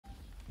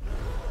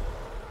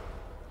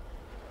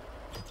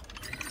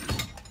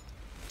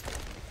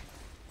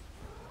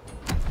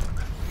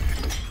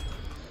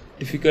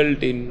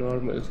Difficulty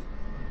normal.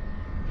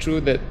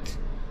 True death.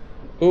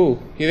 Oh,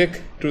 ये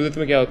देख true death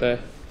में क्या होता है?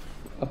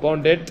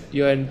 Upon death,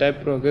 your entire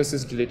progress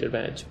is deleted.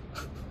 Match.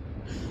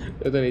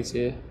 ये तो नीचे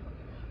है.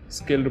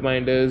 Skill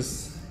reminders,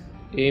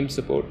 aim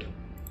support,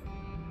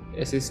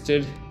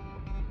 assisted,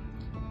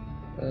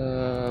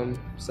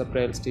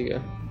 suppressed ठीक है.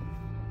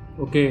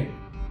 Okay.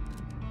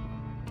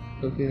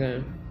 Okay then.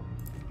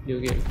 New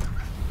game.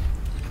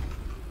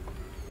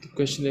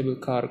 Questionable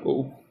cargo.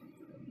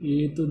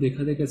 ये तो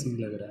देखा सीन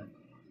लग रहा है.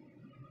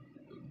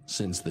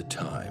 Since the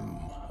time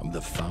of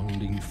the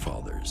founding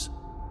fathers,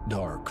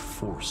 dark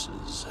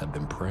forces have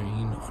been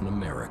preying on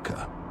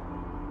America.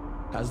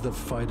 As the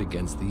fight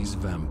against these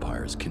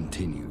vampires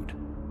continued,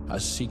 a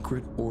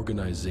secret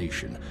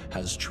organization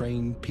has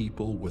trained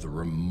people with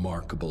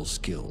remarkable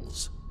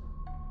skills.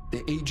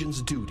 The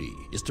agent's duty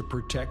is to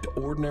protect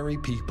ordinary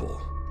people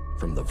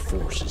from the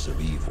forces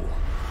of evil.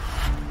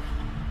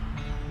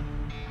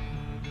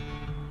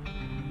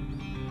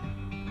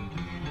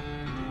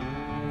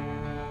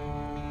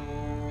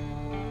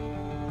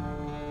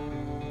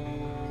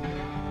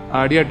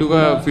 Idea 2 का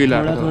feel आ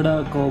रहा है.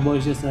 थोड़ा cowboy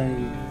जैसा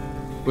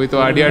है. वही तो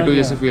idea 2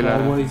 जैसे feel आ रहा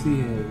है. कॉबॉय सी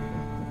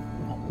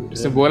है.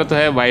 इससे बोला तो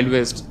है वाइल्ड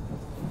वेस्ट,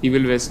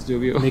 इविल वेस्ट जो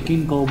भी हो.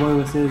 लेकिन कॉबॉय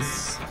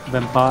वर्सेस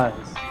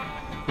वैम्पायर्स.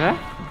 हैं?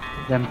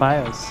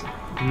 Vampires.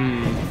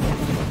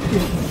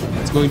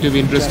 It's going to be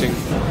interesting.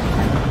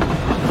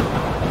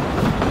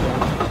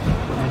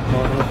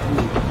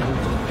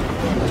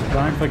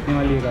 गांड फटने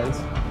वाली है guys.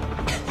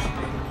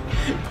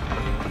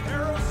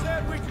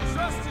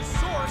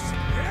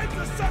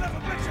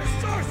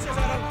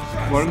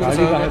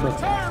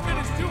 Retirement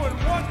is doing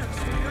wonders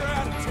for your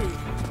attitude.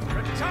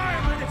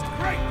 Retirement is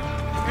great.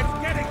 It's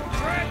getting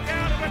dragged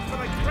out of it for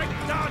the great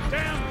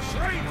goddamn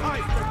trade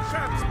hype that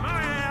traps my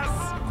ass.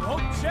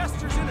 Old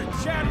Chester's in a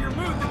chattier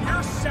mood than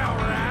your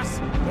sour ass.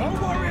 Don't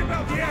worry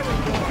about the other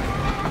boy.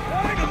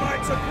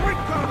 Dynamite's a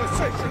great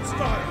conversation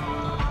starter.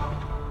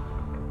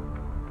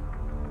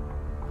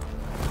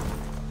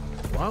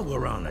 While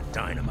we're on the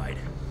dynamite,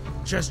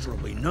 Chester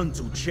will be none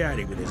too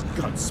chatty with his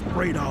guts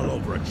sprayed all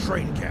over a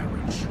train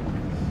carriage.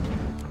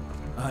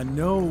 I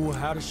know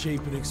how to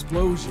shape an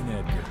explosion,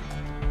 Edgar.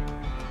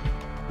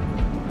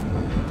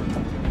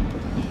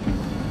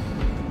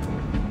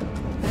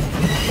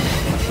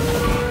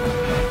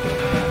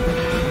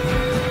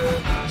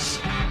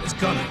 It's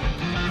coming.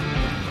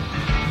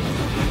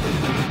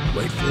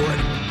 Wait for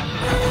it.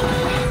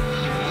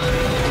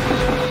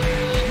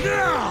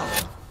 Now!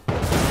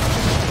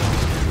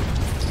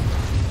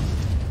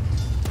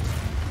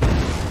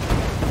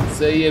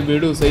 सही है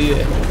बेडू, सही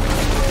है.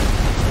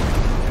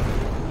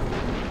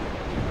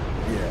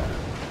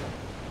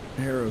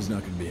 Arrow's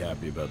not gonna be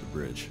happy about the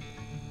bridge.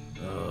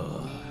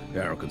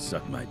 Arrow can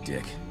suck my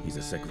dick. He's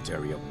the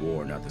Secretary of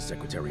War, not the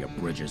Secretary of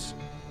Bridges.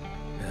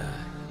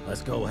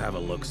 Let's go have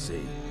a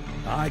look-see.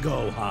 I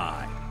go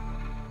high.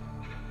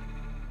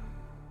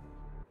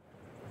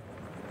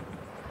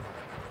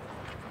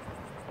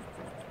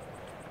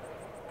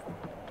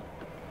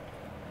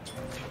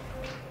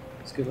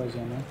 इसके पास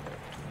जाना है.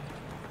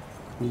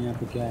 यहाँ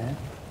पे क्या है?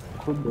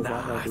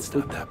 Nah, it's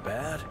not that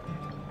bad.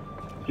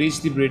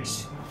 Reach the bridge.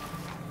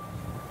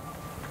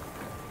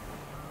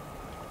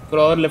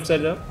 थोड़ा और left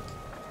side जाओ.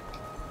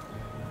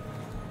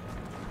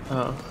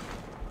 हाँ.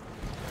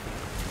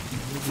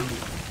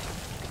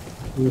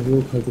 वो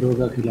खतरों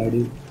का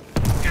खिलाड़ी.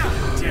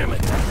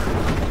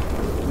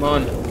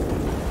 मान.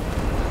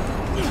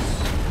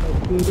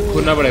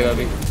 खुलना पड़ेगा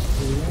अभी.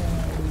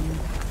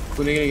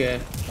 खुलने के लिए क्या है?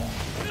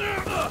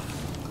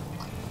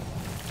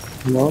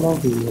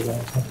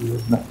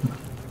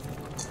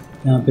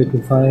 यहाँ पे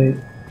गुफाएं.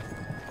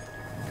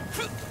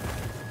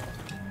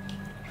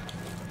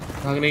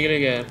 भागने के लिए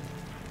क्या है?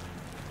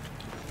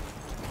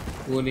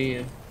 वो नहीं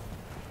है.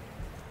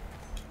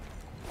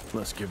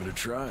 Let's give it a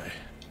try.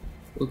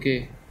 Okay,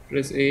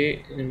 press A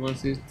and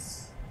once it's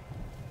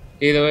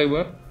A दबाओ एक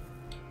बार.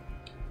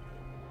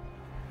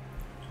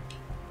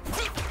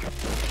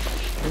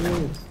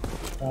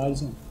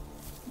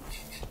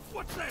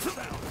 What's that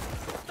sound?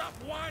 Stop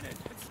whining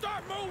and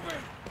start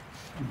moving.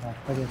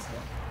 भागता कैसे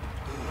है?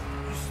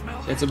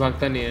 ऐसे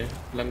भागता नहीं है,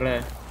 लंगड़ा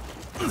है.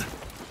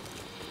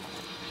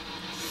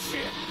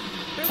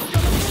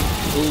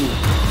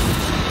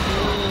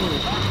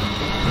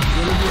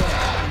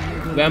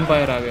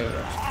 वैम्पायर आ गया.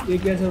 ये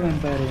कैसा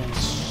वैम्पायर है?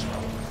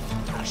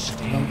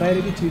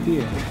 वैम्पायर की चीटी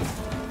है.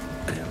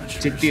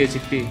 चिट्टी है,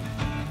 चिट्टी.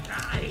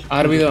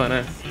 आर भी दबाना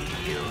है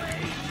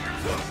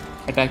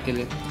अटैक के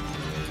लिए.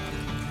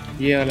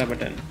 ये वाला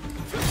बटन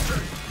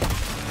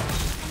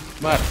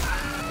मार.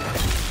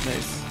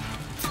 नाइस.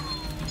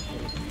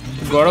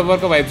 गॉड ऑफ वॉर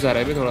का वाइब्स आ रहा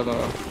है अभी थोड़ा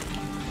थोड़ा.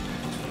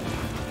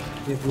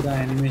 ये पूरा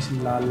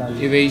एनिमेशन लाल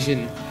लाल.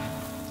 इवेशन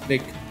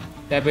देख.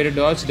 Tap eight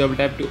Dodge, double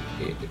tap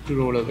to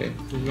role away.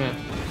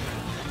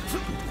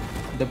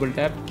 Double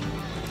tap.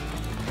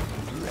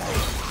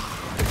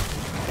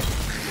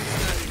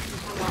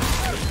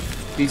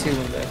 पीछे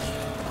बंदा है.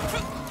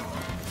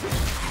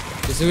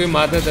 जैसे कोई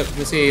मारता है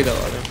जैसे यही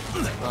दबा रहा.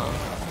 हाँ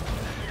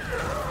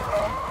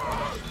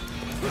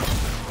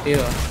ये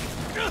दबा.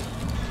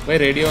 भाई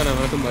रेडी होना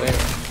वरना तुम मरेगा।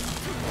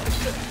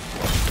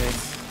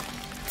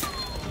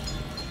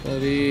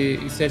 अरे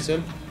इस साइड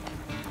चल।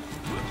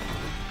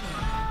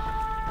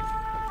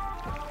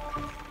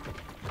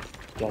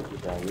 क्या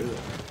किया ये?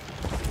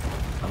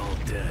 All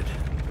dead.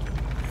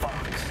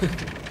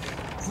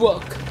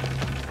 Fuck.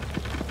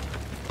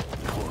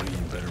 Boy,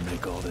 you better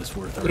make all this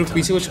worth our रुक time.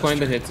 पीछे कुछ कॉइन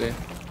था शायद से।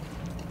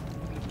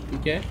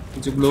 ठीक है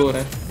जो ग्लो हो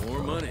रहा है।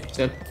 More money.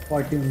 चल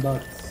 14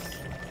 bucks.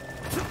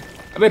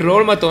 अबे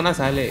रोल मत होना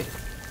साले।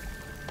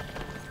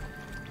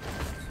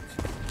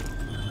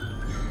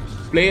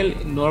 Play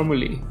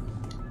normally.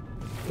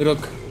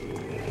 रुक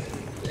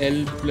L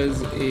plus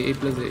A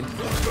plus A।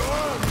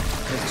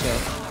 अच्छा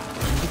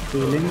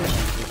खेलेंगे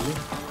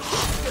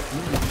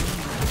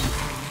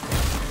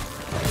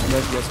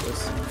बस बस बस।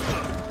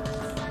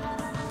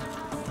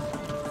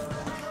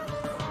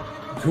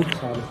 झूठ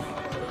साले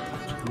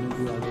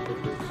मुझे आगे तो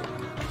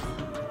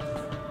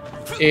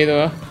ए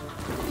दवा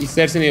इस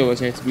साइड से नहीं होगा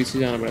शायद बीच से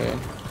जाना पड़ेगा।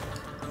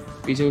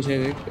 पीछे कुछ है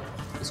देख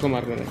इसको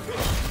मार कर रहे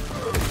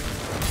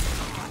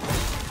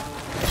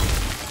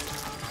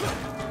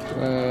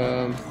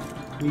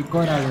एक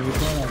और आ गया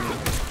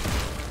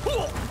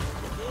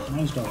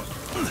नाइस डॉग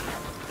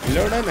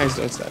लोड़ा नाइस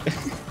डॉग साले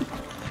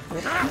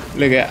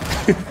ले गया।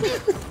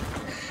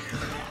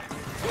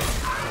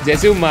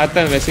 जैसे वो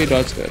मारता है वैसे ही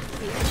डॉज कर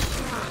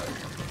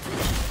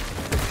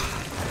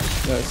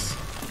बस।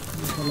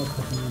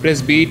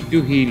 Press B to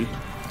heal।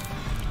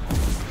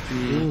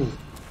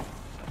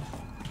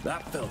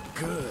 That felt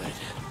good.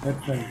 that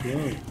felt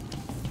good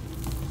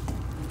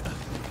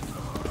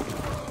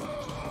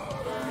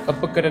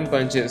Uppercut and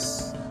punches।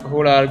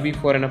 Hold RB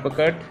for an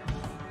uppercut।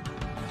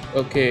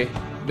 Okay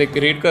देख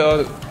रीड कर और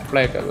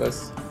अप्लाई कर बस।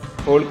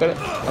 होल्ड कर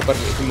अपर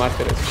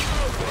मारते रहे।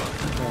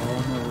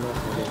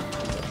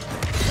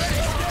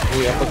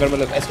 ये अपरकट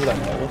मतलब ऐसे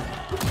उड़ाता है वो।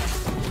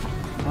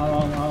 हाँ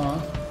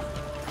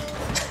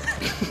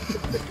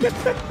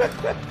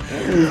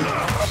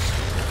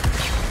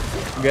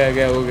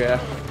गया हो गया।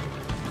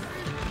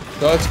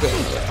 डॉज कर।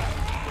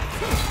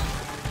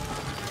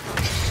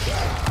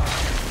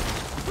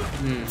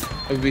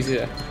 अब पीछे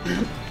जा।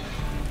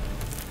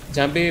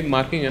 जहाँ पे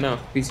मार्किंग है ना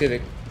पीछे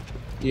देख।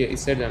 ये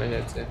इस साइड जाना है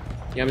शायद से।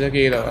 यहाँ पे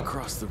जाके ये लगा।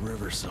 Across the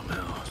river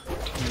somehow.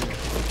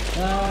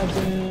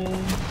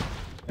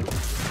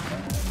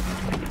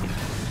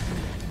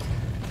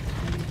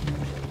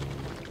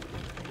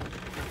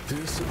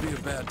 This would be a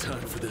bad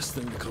time for this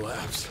thing to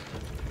collapse.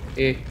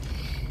 A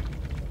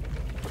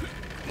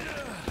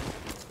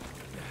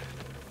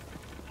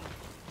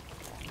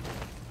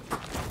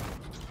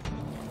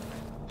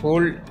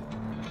hold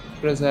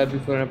press are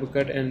before N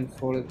uppercut and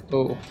for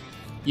तो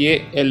ये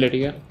एल है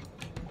ठीक है।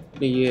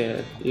 नहीं ये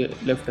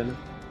लेफ्ट है ना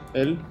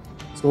एल।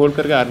 इसको होल्ड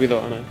करके आर भी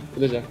दबाना है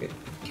उधर जाके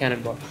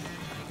कैनन बॉल।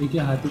 ठीक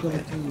है हाथी का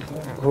बच्चा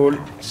होल्ड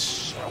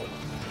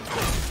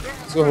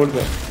इसको होल्ड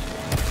कर।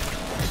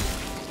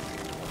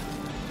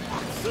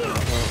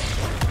 हाँ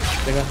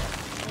देखा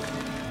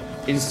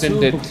इंस्टेंट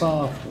डेथ।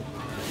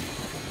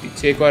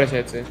 पीछे एक और है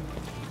शायद से।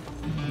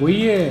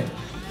 वही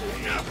है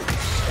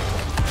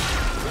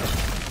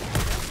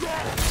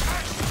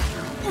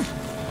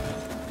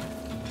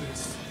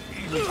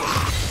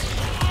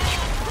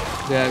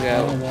गया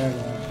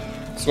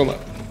इसको मार।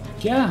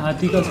 क्या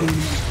हाथी का सूंड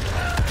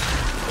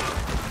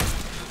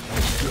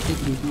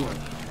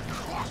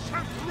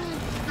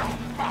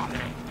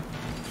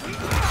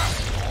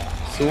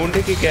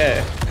सूंड की क्या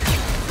है?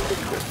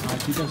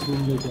 हाथी का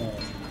सूंड लेके आया।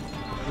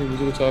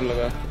 मुझे कुछ और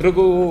लगा।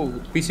 रुको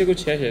पीछे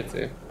कुछ है शायद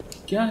से।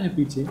 क्या है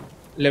पीछे?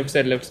 लेफ्ट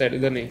साइड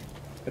इधर नहीं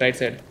राइट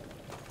साइड।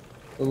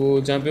 तो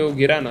वो जहाँ पे वो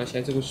गिरा ना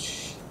शायद से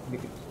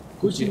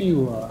कुछ नहीं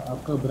हुआ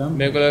आपका भ्रम।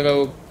 मेरे को लगा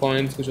वो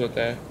कॉइन्स कुछ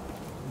होता है।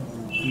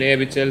 नहीं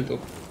अभी चल तो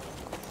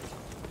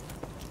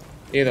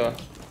ये दवा।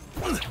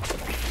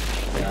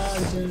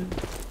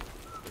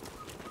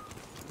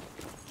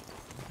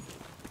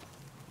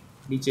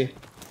 नीचे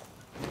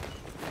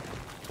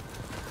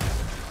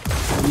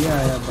ये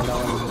आया बड़ा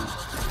वाला।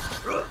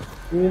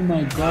 ओह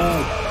माय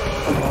गॉड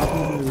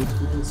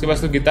इसके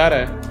पास तो गिटार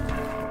है।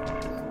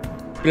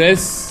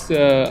 Press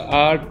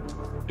are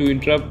to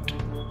interrupt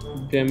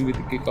them with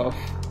kick off.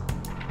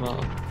 हाँ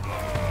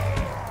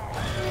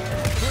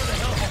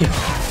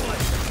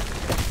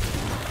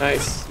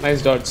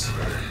नाइस डॉज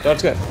कर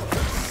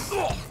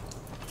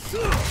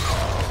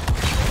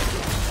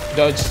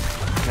डॉज।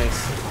 नाइस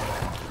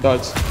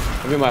डॉज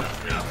अभी मार।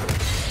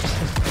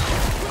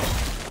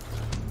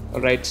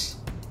 Alright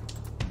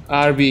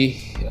RB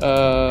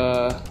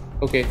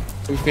okay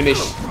we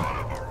finish।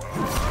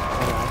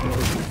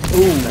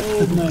 oh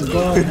my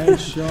god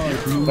headshot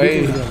भाई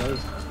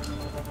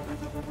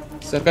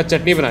सरका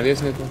चटनी बना दिया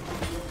इसने तो।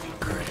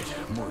 Great,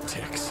 more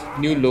ticks.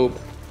 New lobe.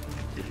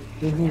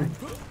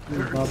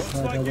 बाप का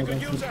दादा का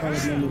किसका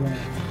बदला लेगा?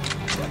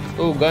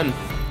 Oh gun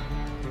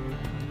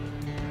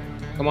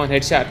come on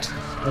headshot।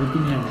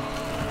 Helping hand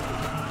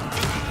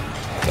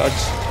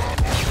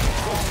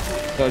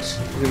dodge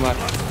अभी मार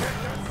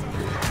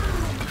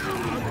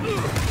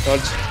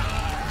dodge।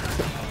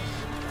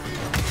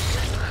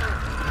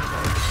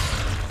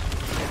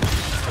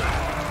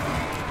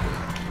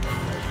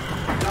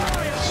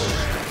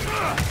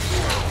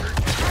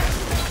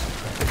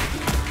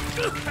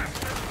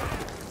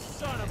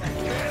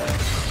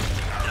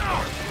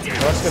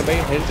 क्रॉस कर भाई,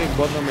 हेल्थ एक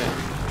बहुत कम है।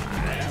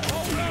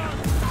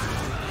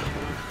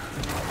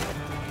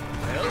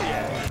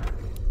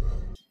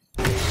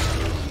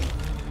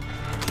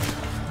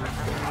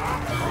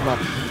 मार।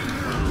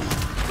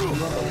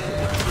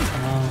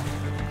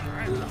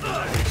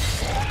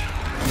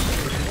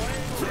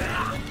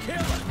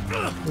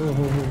 हो।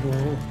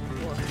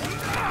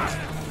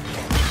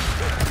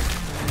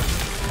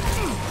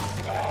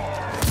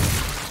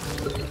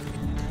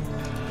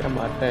 क्या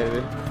मारता है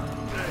वे?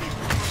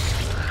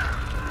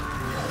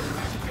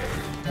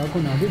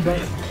 कौन अभी ये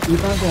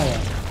कहाँ से आया?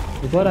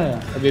 ऊपर आया?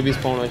 अभी भी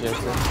स्पॉन हो जाए।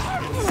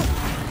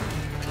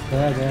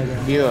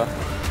 गया। दिया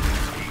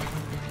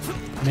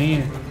नहीं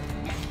है।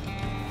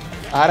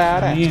 आ रहा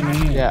है।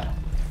 या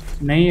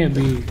नहीं है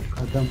अभी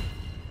खत्म।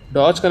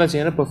 डॉज करना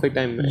चाहिए ना परफेक्ट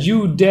टाइम में। You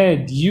dead,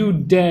 you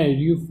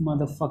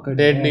motherfucker.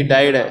 Dead नहीं,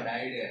 डाइड है।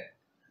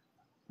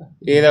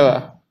 ये दवा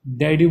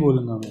डैडी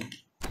बोलूंगा मैं।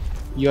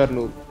 You are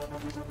noob.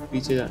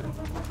 पीछे जाना।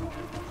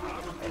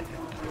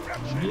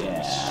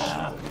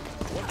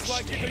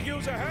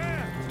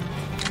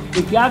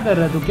 तू क्या कर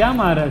रहा है? तू क्या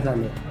मार रहा है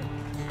साले?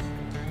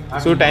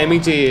 सो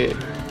टाइमिंग चाहिए।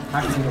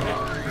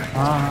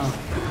 हाँ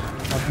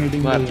अपनी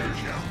टीम मार।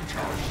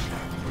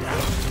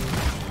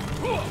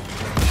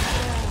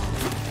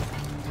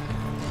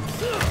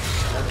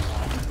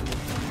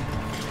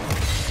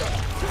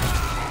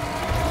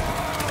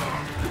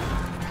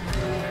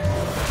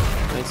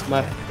 नाइस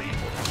मार।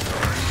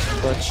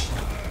 बच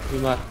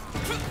मार।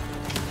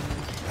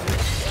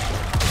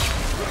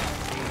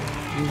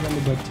 ये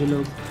वाले बच्चे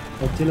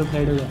लोग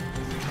साइड हो गए।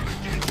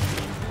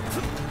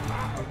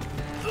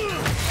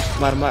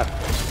 मार मार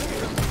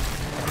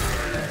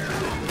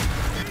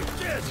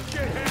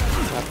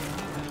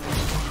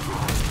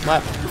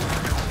मार।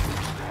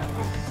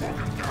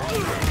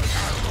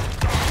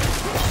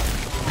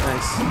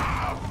 नाइस।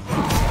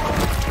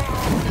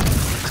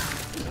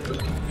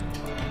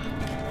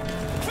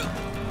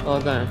 और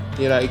कहाँ है?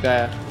 ये रहा, एक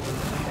आया।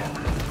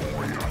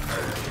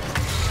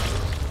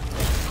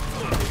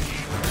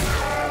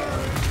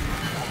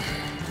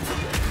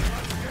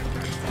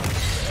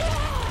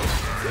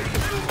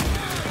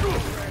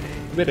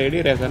 भी रेडी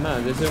रहता ना,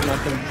 जैसे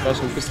मतलब बस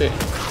ऊपर से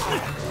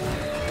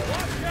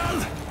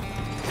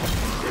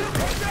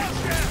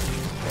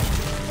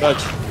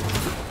टच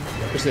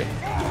ऊपर से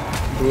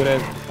दूर है।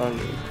 और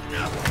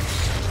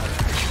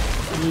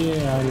ये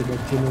यार ये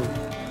बच्चे लोग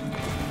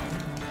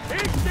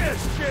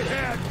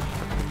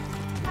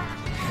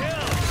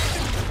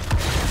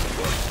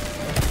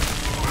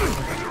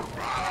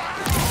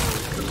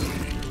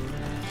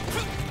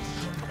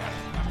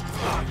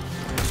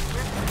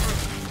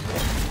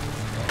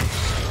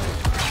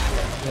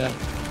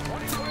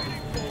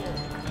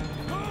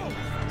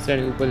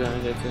साइड ऊपर जाना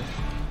चाहते।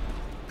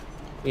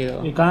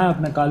 ये कहाँ है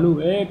अपना कालू?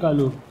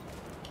 कालू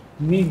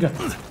नीगा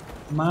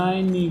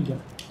माय नीगा।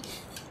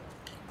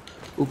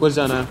 ऊपर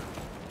जाना।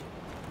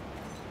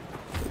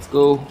 Let's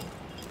go.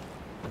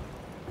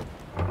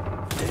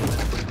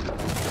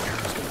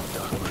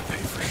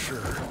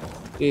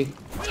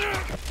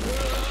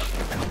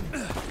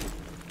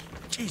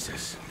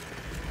 Jesus.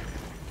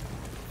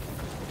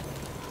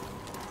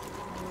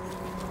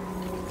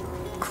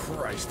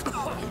 Christ.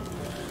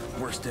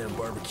 Worst damn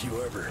barbecue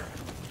ever.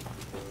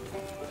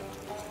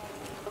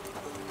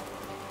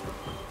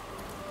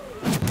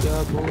 क्या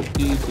बहुत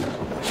ही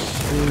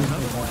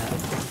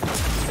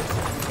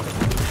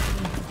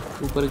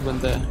ऊपर एक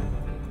बंदा है।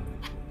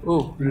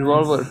 ओह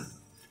revolver.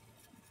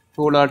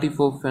 Hold RT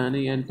for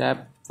fanning and tap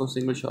for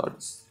single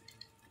shots.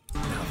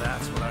 Now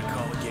that's what I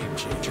call a game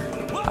changer.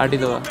 RT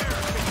दबा।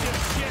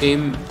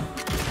 Aim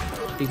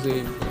ठीक से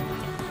aim।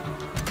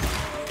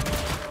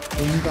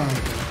 कहाँ है?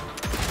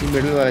 ये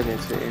मिडल वाला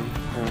जैसे aim।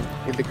 हाँ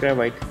ये दिख रहा है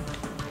white।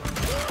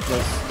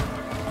 बस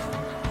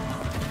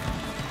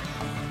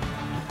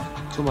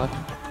मार।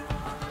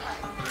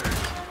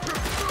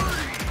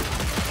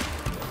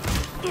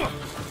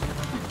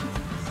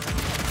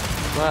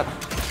 मार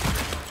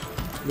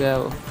गया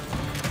वो।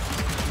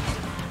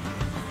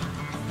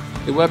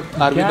 एक बार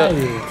आर्मी का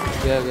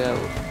गया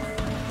वो।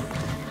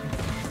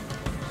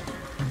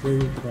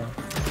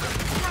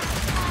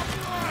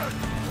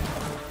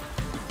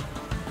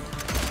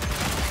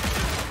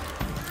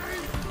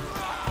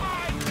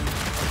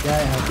 क्या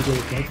है हाथी के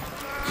ऊपर?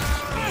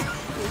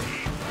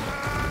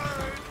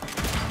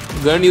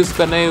 गन यूज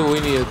करना है वही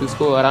नहीं है, तो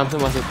इसको आराम से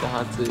मार सकते हैं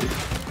हाथ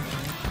से।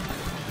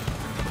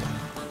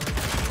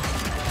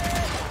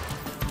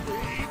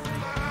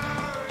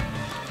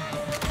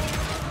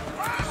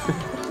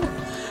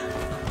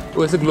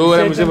 वो ऐसे ग्लो हो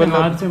रहा है मुझे,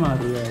 मतलब हाथ से मार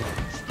रहा है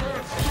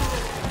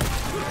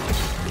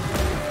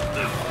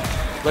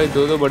भाई।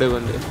 दो बड़े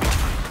बंदे।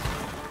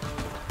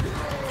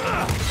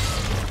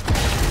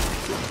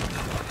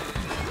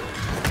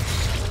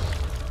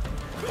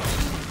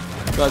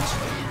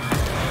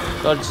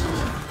 टच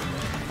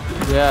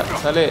गया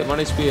साले। 1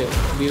 HP है।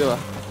 दी दवा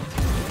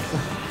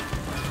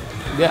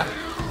गया।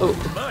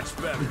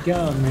 क्या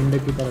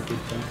मेंढक की तरह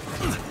पीछे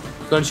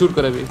गन शूट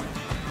कर अभी।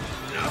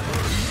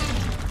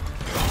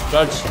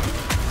 Touch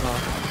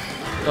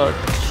God.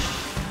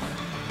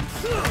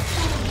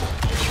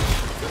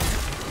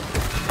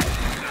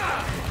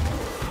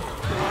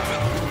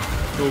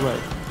 Too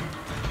bad.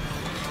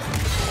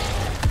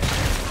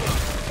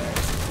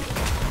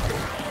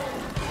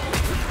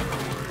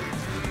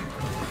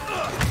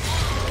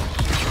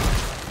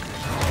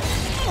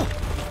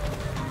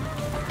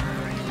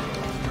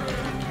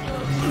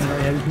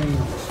 Help नहीं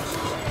है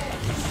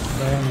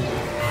दया नहीं है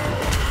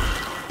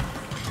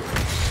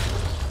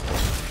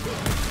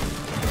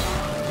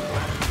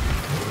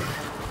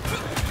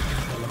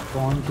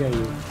कौन क्या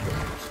ये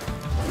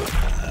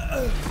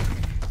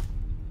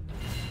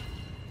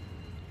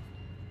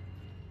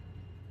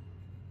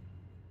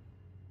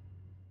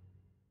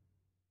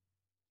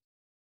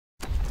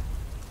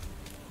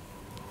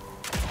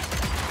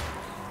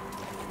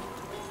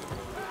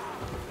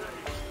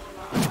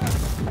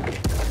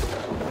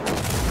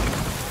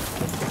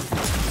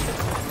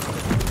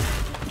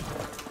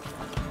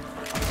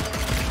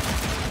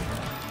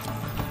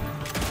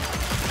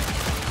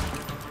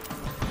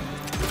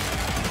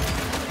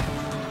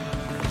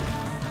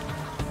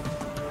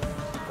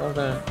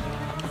Okay.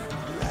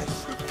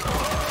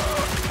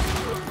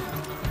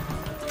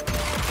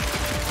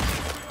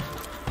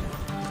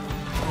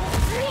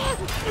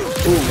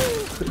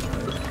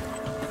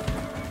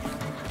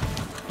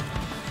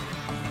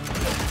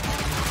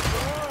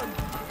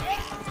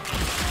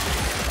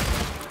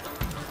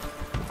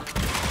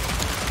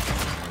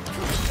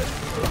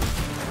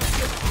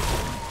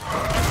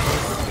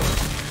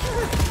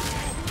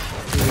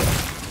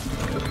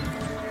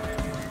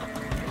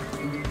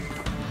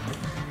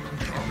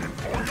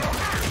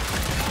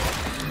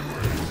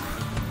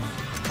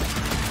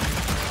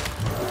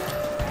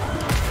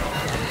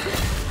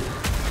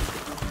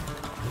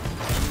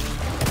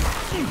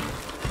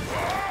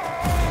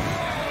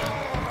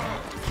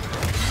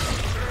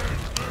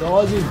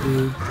 Dodge it,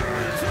 dude.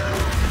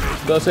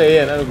 Go say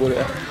A and I'll go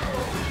there.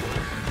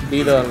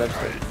 B the on left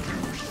side.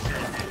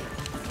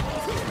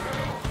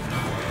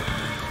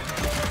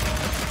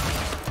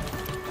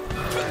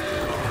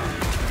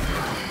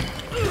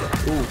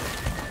 Ooh.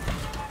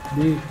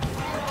 B.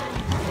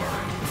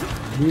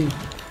 B.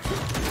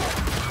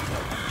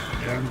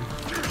 Done.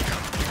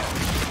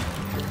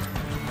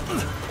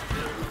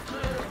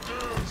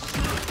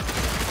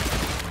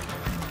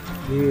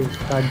 ये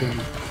काट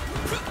देना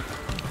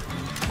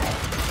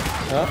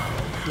हाँ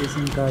ये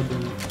सिम काट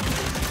देना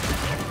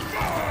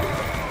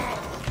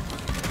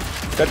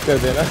कट कर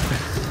देना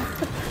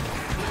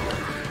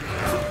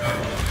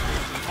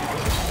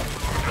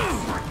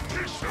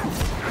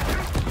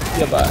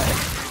या बाय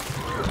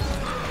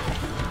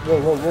वो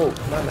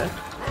my man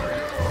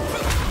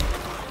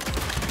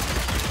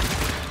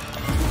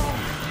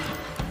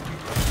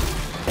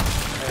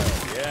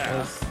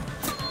yes.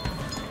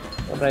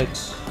 All right.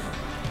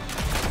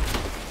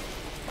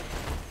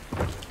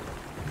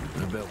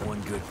 I bet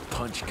one good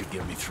punch could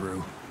get me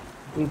through.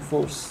 Brute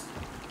force.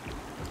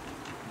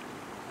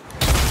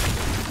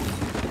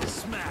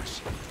 Smash!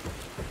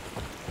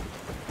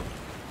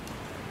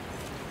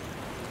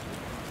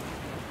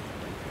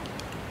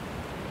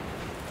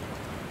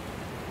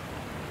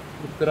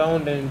 Look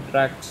around and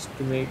tracks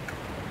to make.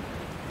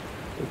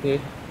 Okay.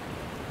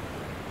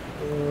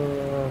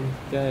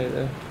 क्या है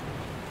इधर?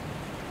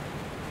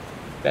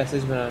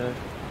 Passage बनाना है.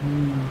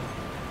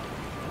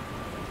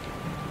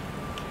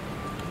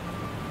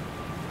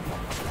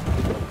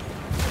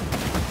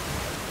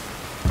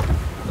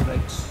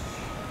 Right.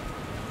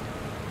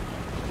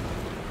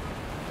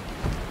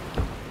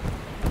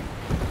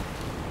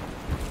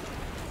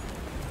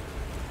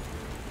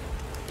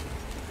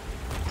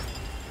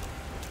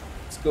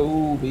 Let's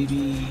go,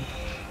 baby.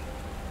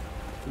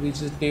 We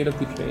just stayed up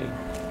the train.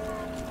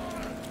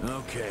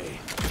 Okay,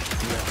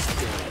 let's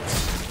dance.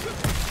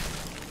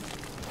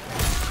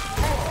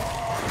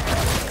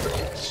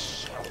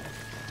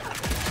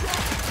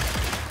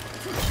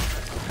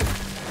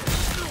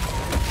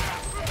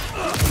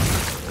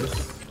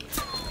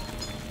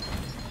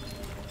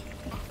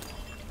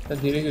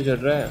 धीरे क्यों चल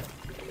रहा है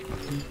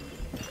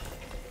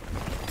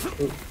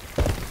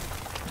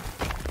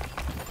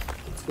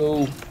तो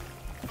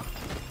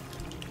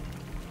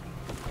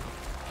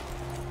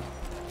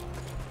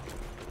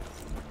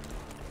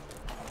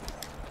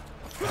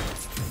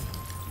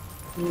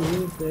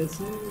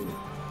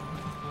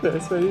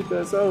पैसा ही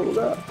पैसा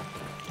होगा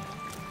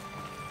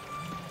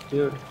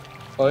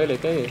ऑयल है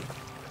क्या ये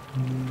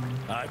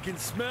I can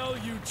smell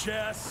you,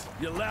 Chess,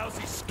 you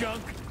lousy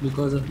skunk.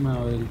 Because of my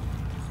oil.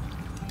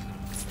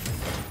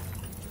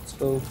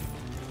 So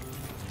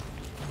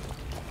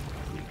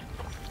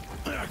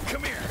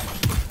come here.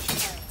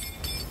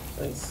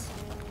 nice.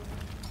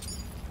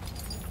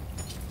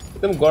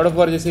 एकदम गॉड ऑफ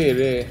वॉर जैसे है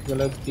रे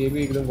मतलब ये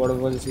भी एकदम गॉड ऑफ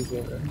वॉर जैसे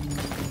सेम है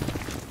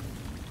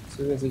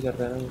इसी वैसे ही चल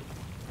रहा है ना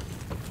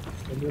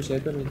वो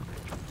शायद तो नहीं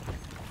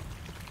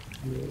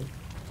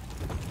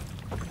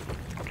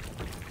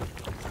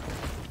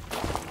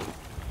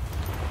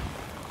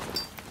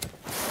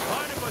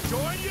Mind if I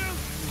join you?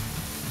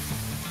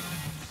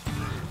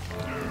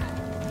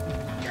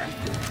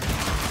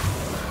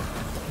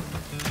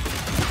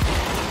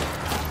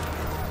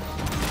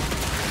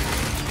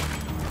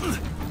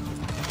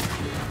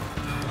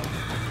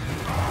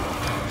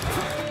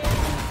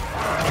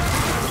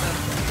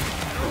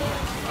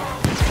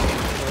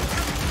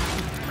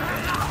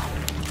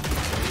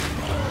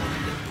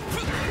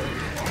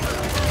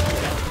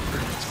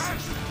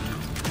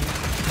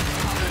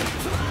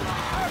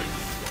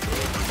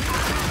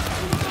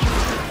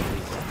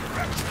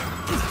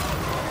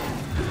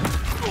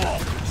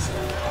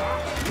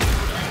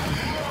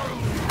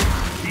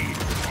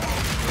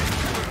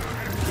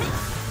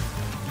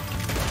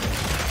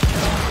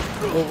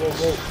 वो हो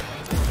गया।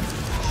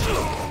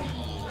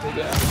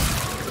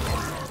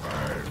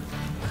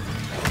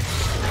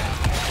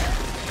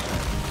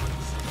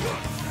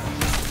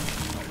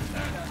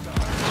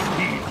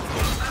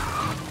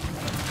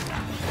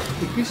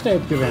 किस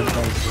टाइप के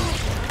वैम्पायर्स हैं?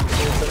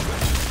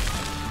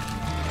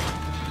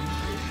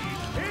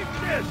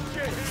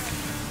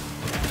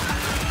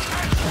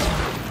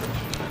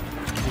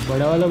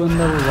 बड़ा वाला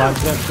बंदा वो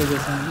वार्क्राफ्ट के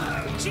जैसा है ना?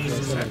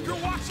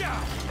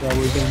 क्या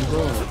बोलते हैं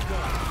उनको?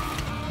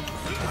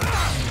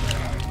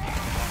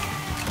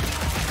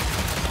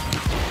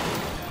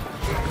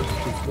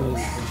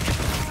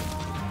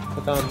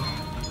 पता नहीं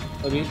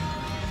अभी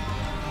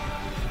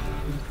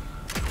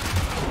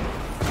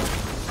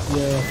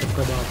ये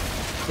सबका बाप।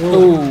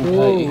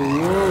 भाई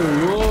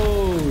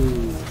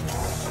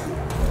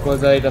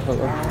was I the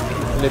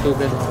little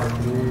bit.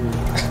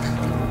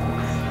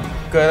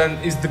 Karan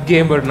is the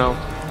gamer now.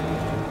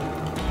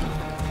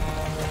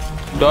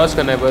 Dodge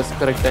करना है बस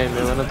करेक्ट टाइम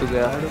में, वरना तो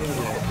गया।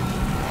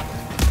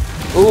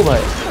 ओ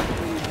भाई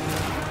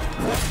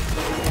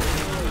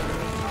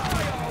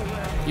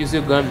use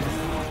your gun.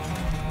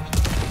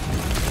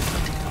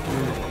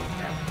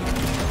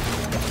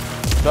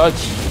 Dodge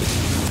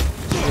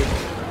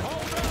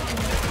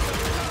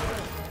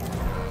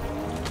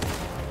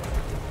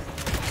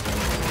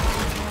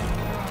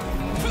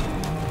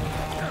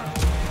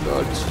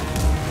Dodge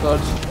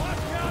Dodge.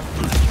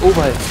 ओ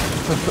भाई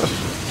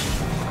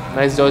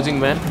nice dodging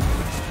man.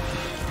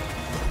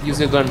 Use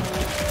your gun.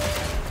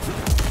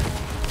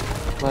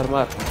 मार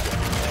मार।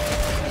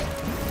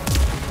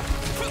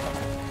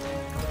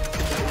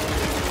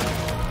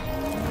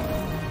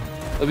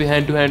 अभी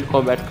हैंड टू हैंड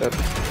कॉम्बैट कर।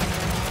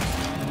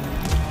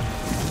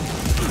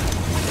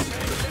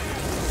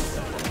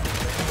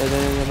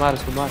 मार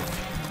उसको मार।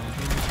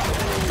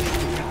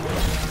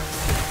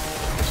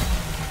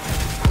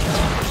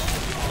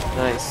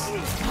 Nice.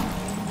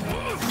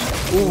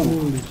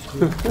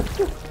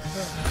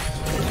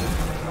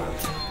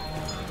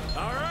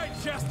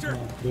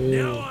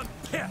 Now I'm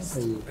pissed,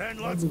 and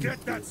let's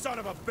get that son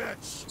of a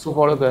bitch. So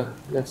follow the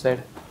left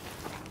side.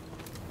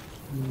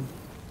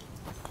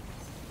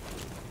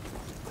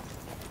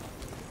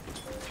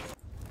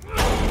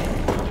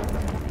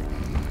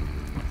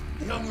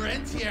 Young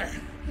Rentier,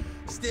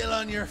 still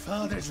on your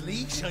father's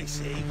leash, I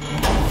see.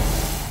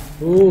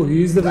 Oh,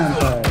 he's the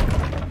vampire.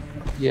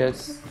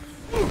 Yes.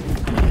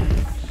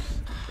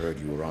 Heard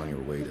you were on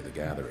your way to the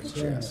gathering,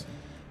 Jess.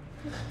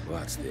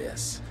 What's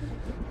this?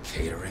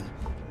 Catering?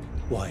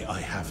 Why, I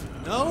have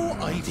no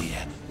idea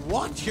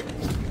what you're...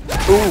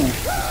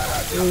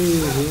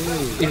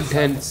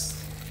 Intense.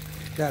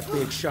 That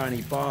big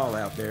shiny ball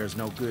out there is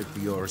no good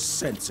for your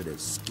sensitive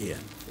skin.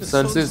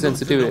 Sun's is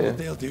sensitive. What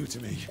they'll do to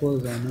me. Of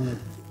course, I know it.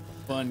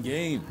 Fun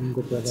game.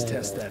 Let's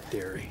test that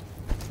theory.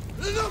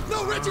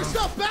 No, Richard,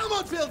 stop!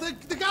 Belmontville!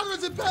 The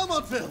gatherer's in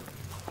Belmontville!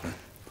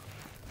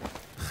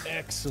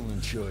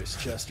 Excellent choice,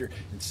 Chester.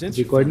 And since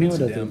Record you're नहीं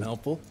हो रहा damn था।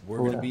 helpful, we're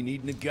going to be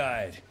needing a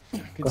guide.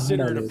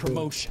 Consider it a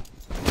promotion.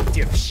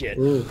 Dipshit.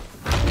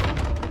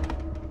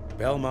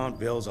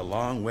 Belmontville's a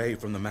long way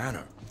from the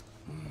manor.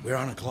 We're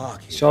on a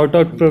clock here. Shout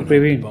out for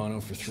Praveen. Bono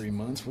for 3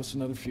 months. What's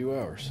another few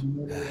hours?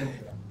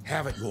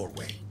 Have it your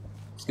way.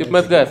 Skip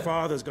मत Your कर।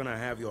 father's gonna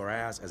have your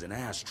ass as an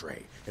ashtray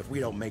if we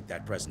don't make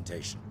that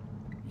presentation.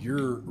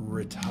 You're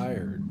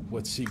retired.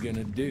 What's he going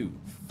to do?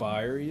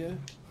 Fire you?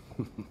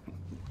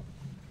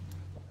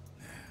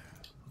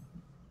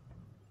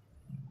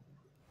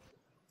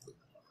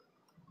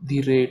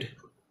 The raid.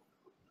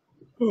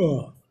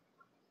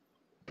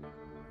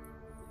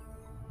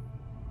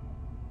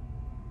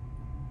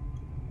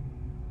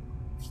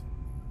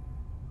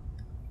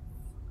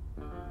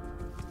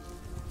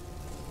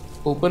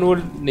 Open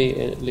world नहीं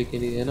है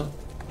लेकिन ये है ना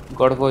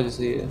God of war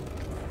जैसे ही है।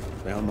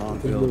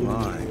 Belmontville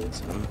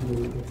mines, huh?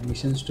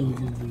 Missions to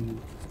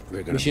missions.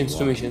 We're gonna Missions be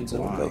to walking missions,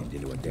 blind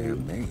into a damn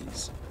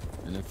maze.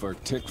 And if our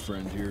tick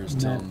friend here is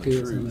telling the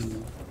truth,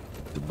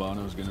 the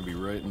Bono's gonna be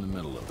right in the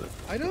middle of it.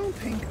 I don't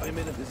think I'm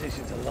in a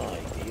position to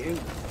lie, do you?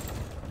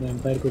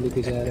 Vampire को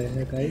लेके जा रहे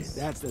हैं guys.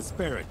 That's the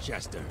spirit,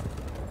 Chester.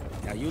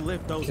 Now you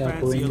lift those क्या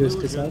fancy कोएंगे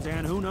उसके illusions, साथ?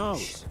 and who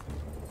knows?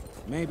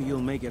 Maybe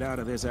you'll make it out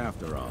of this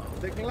after all.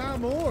 The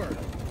glamour.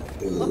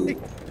 Like,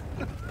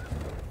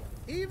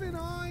 even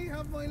I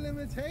have my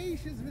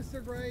limitations,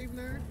 Mr.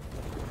 Gravener.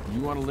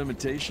 You want a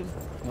limitation?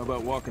 How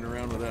about walking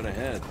around without a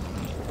head?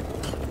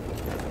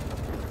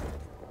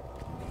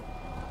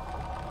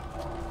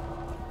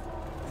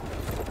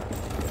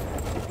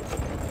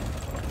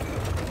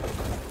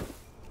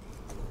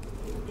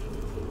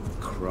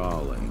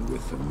 Crawling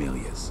with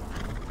familiars.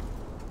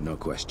 No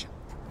question.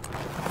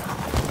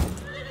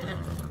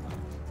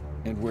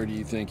 And where do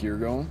you think you're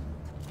going?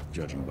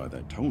 Judging by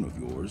that tone of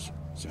yours,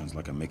 sounds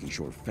like I'm making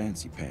sure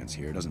Fancy Pants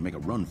here doesn't make a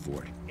run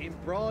for it. In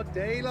broad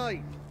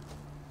daylight.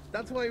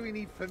 That's why we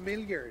need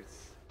familiars.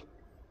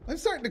 I'm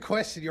starting to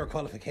question your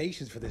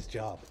qualifications for this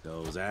job.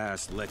 Those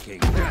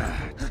ass-licking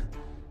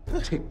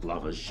tick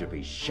lovers should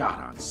be shot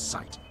on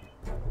sight.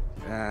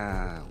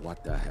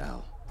 What the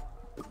hell?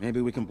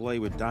 Maybe we can play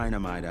with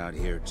dynamite out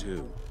here,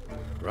 too.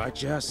 Right,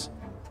 Jess?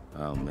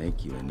 I'll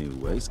make you a new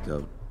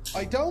waistcoat.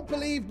 I don't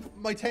believe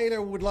my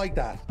tailor would like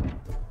that.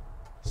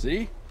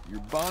 See?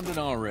 You're bonding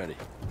already.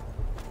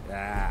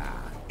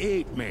 Ah,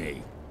 eat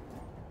me.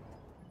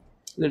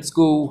 Let's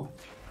go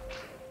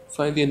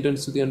find the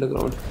entrance to the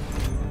underground.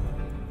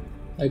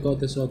 I got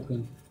the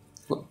shotgun.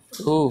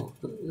 Oh,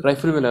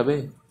 rifle मिला बे.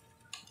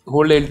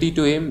 Hold LT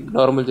to aim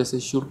normal जैसे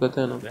shoot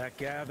करते हैं ना. That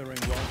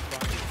gathering won't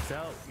find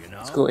itself, you know.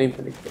 Let's go aim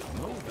करने.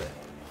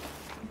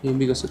 Aim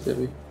भी कर सकते हैं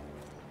अभी.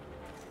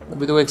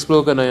 अभी तो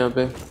explore करना है यहाँ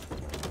पे.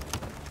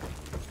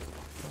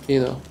 ये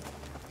दो.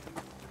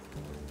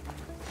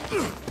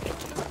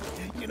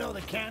 You know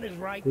the can is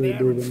right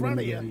there in front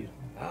of you.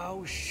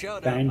 Oh,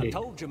 shut up. I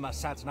told you my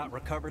sight's not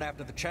recovered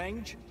after the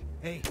change.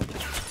 Hey,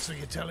 so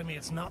you're telling me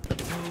it's not the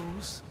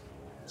booze?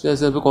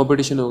 जैसे अभी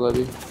competition होगा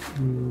अभी.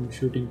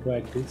 Shooting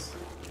practice.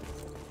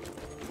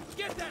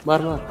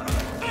 मार मार.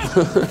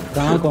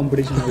 कहाँ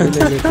competition है?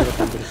 ले ले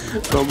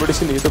competition.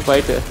 Competition ये तो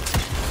fight है.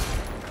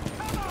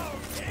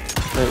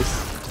 Nice.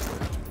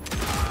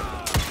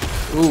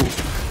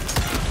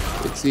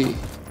 Let's see.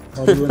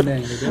 और भी बंदे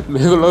आएंगे क्या?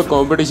 मेरे को लगा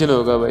कंपटीशन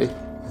होगा भाई.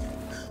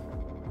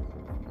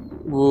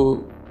 वो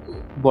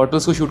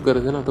बॉटल्स को शूट कर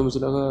रहे थे ना, तो मुझे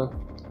लगा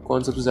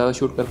कौन सबसे ज़्यादा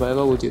शूट कर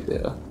पाएगा वो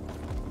जीतेगा.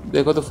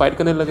 देखो तो फाइट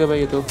करने लगे भाई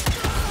ये तो.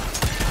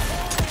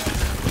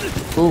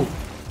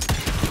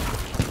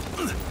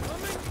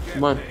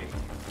 मान.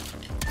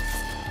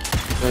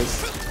 नाइस.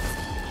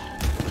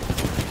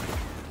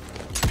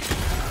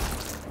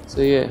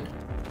 सही है.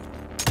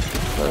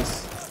 बस.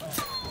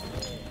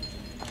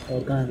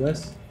 और कहाँ है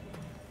बस?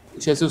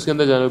 जैसे उसके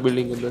अंदर जाना,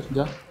 बिल्डिंग के अंदर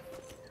जा.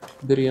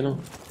 इधर ही है ना,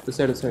 इस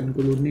साइड.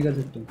 इनको लूट नहीं कर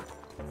सकते?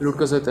 लूट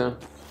कर सकते हैं.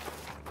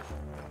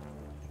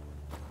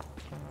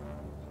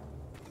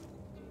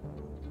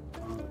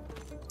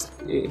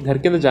 घर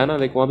के अंदर जाना,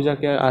 लाइक वहाँ पे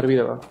जाके आरबी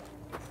लगा.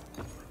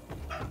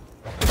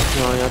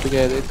 हाँ यहाँ पे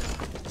क्या है देख,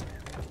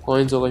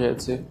 कॉइन्स होगा शायद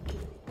से.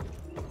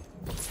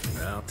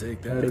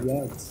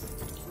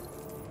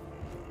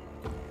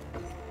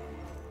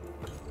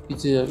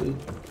 पीछे जा भी.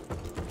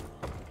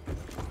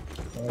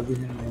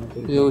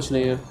 ये कुछ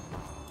नहीं है.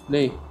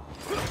 नहीं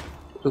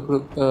रुक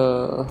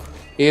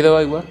ये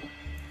दवा एक बार.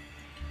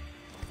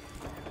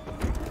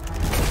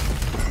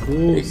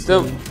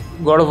 एकदम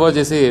गॉड ऑफ वॉर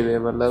जैसे ही है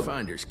मतलब.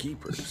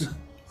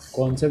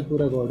 कॉन्सेप्ट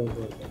पूरा गॉड ऑफ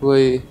वॉर का.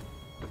 वही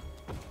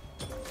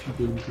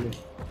गेम प्ले.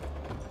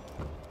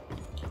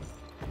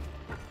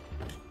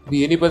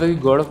 ये नहीं पता कि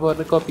गॉड ऑफ वॉर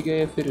ने कॉपी किया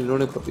या फिर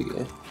इन्होंने कॉपी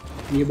किया है.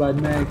 ये बाद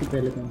में आया कि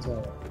पहले कौन सा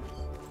आया?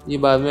 ये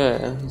बाद में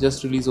आया,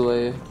 जस्ट रिलीज हुआ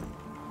है.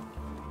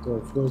 तो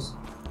ऑफ कोर्स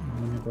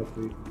मैंने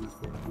कॉपी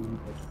किया.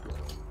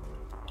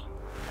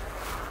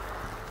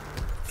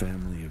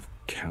 Family of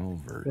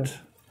Calvert.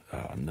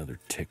 Another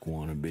tick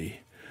wannabe.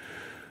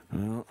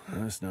 Well,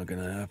 that's not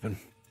gonna happen.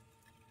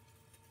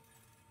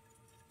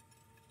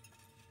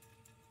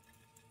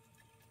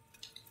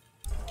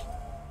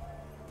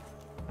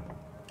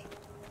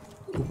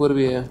 ऊपर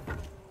भी है.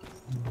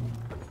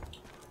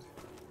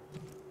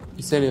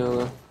 इससे नहीं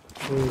होगा.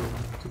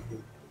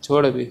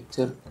 छोड़ अभी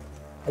चल.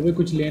 अभी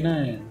कुछ लेना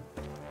है.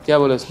 क्या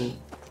बोला उसने?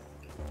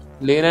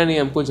 लेना नहीं,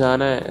 हमको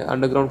जाना है.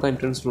 अंडरग्राउंड का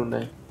एंट्रेंस ढूंढना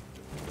है.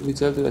 अभी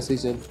चल तो ऐसे ही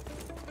चल.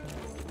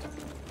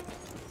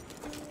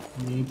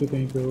 नहीं तो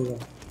कहीं पे होगा.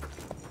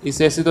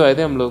 इससे ऐसे तो आए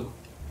थे हम लोग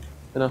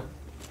है ना.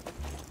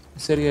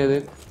 इससे गए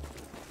देख.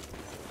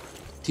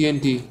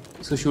 TNT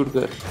इसको शूट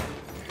कर.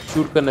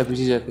 शूट करना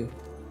पीछे जाके.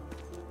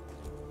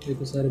 ये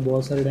तो सारे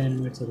बहुत सारे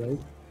डायनामाइट्स है भाई.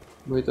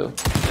 वही तो.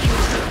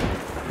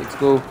 Let's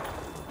go.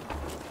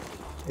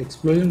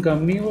 एक्सप्लोजन कम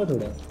नहीं हुआ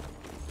थोड़ा?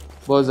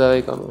 बहुत ज़्यादा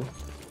ही कम है.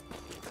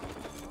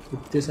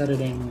 इतने सारे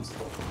डायनामाइट्स.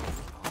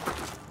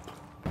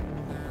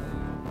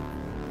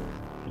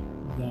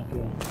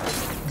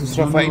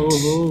 दूसरा fight.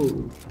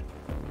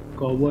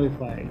 Cowboy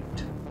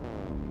fight.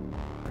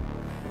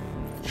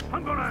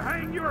 I'm gonna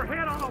hang your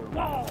head on a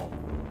wall.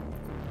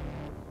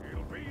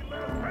 It'll be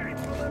less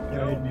painful than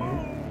your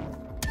bone.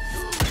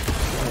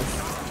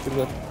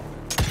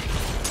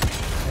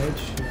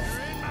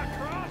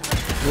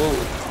 वो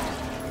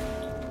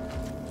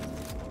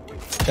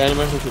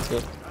डायनामाइट से शूट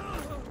कर.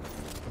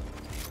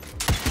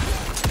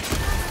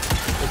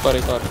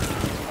 एक और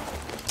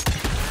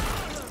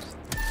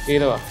ये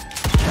दवा.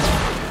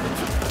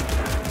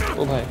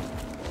 ओ भाई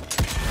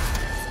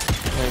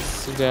नाइस.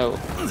 गया वो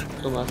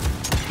तो मार.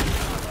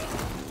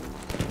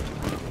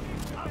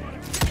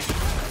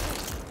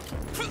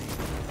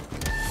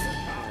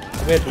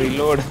 अबे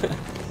रीलोड.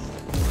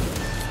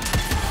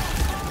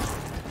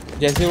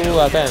 जैसे वो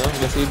आता है ना,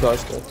 जैसे ही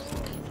डॉज कर.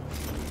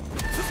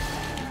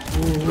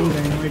 वो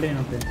डायनामाइट है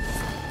यहाँ पे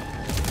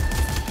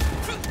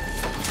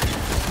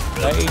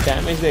भाई.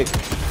 डैमेज देख.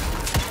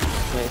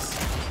 नाइस.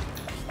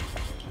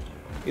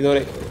 इधर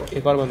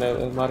एक और बंदा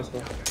है, मार उसको.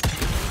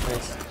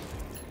 नाइस.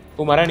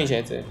 वो मरा नहीं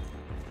शायद से.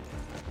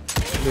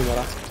 भी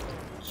मरा.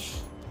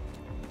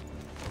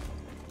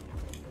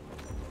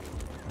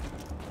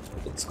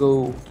 Let's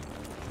go.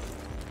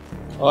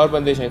 और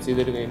बंदे शायद से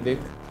इधर गए. देख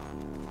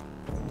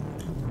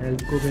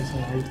हेल्प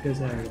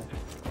कैसा आएगा?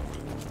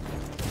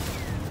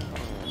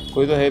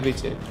 कोई तो है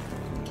पीछे.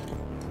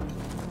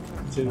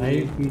 भाई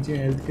पीछे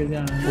हेल्थ कैसे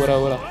आना है? बोरा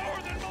बोरा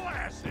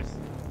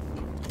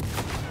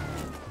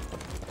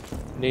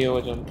नहीं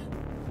होगा जंप।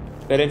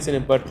 पेरेंट्स ने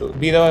बट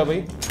बी दवा भाई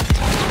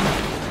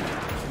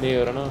नहीं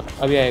हो रहा ना,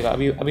 अभी आएगा,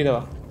 अभी दवा।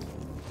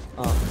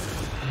 हाँ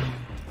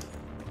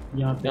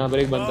यहाँ पर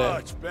एक बंदा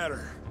है,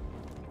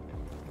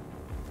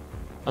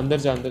 अंदर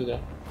जा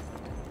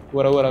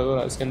बोरा बोरा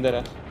बोरा इसके अंदर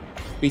है,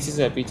 पीछे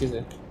से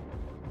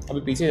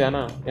अभी पीछे जाना,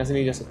 यहाँ से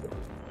नहीं जा सकते,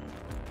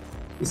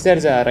 इस साइड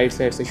जा, राइट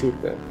साइड से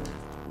शूट कर,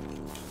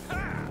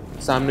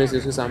 सामने से,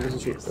 उसके सामने से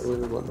शूट कर, वो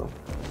मैं बोल रहा हूँ।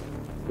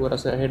 पूरा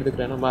सा हेड दिख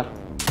रहा है ना, मार,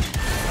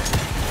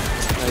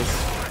 nice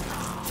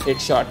head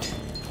shot,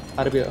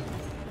 आरबीओ।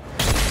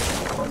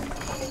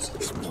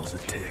 Smells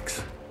of ticks.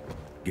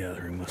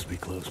 Gathering must be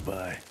close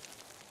by.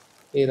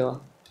 ये दवा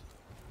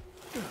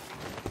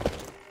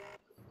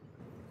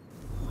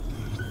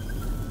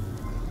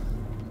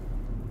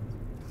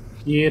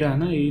ये रहा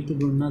ना, यही तो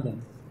ढूंढना था।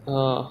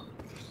 हाँ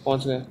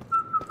पहुँच गए।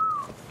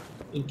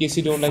 In case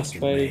you don't like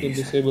fire, you can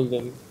disable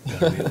them.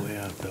 Gotta be a way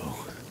out though.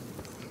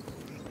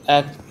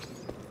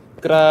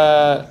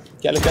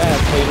 क्या लिखा है?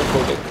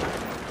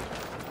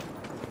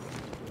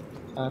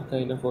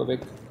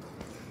 Archainophobic.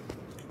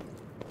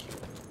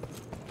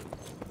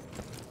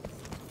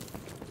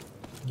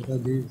 What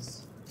are these?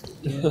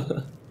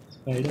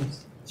 Spiders.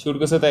 Shoot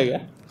कर सकता है क्या?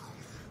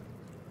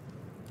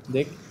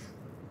 देख,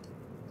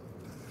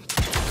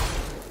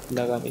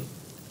 लगा नहीं,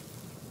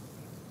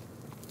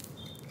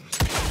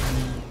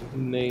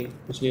 नहीं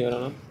कुछ नहीं हो रहा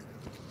ना।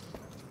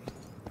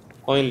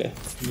 कॉइन ले,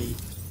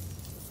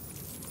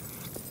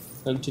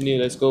 कंटिन्यू,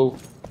 लेट्स गो।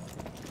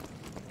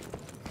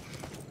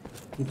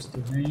 कुछ तो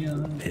नहीं यार।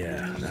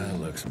 Yeah, that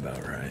looks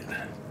about right.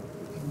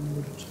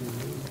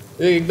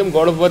 एकदम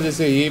गॉड ऑफ वॉर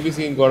जैसे, ये भी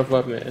सीन गॉड ऑफ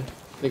वॉर में है,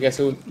 ये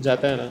कैसे वो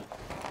जाता है ना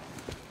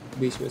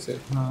बीच में से।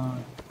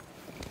 हाँ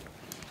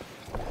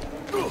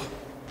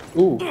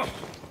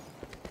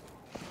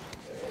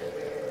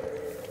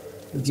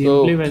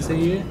गेम प्ले वैसे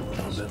ही है,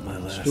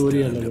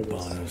 स्टोरी अलग है।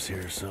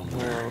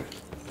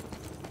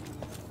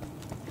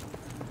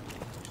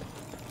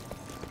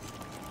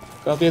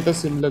 काफी हद तक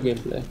सिमिलर गेम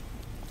प्ले है।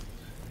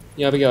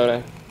 यहाँ पे क्या हो रहा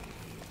है?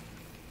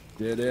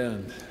 Dead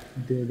end.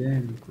 Dead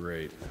end.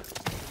 Great.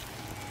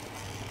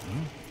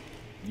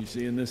 You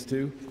seeing this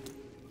too?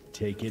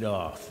 Take it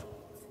off.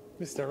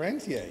 Mr.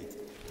 Rentier,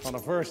 on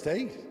a first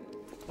date?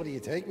 What do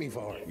you take me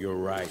for?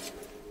 You're right.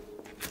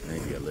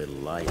 Maybe a little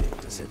light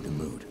to set the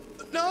mood.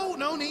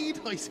 No need.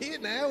 I see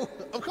it now.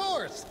 Of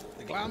course.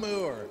 The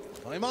glamour.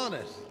 I'm on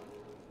it.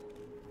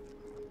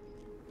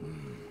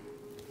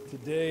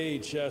 Today,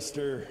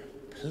 Chester.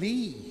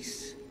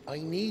 Please. I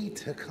need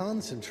to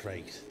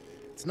concentrate.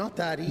 It's not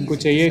that easy इनको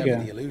to चाहिए sever क्या?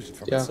 the illusion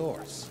from क्या? the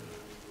source.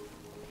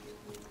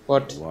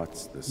 What?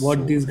 What's the What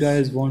these source?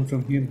 guys want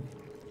from him?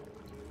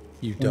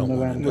 You don't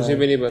want मुझे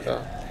भी नहीं पता।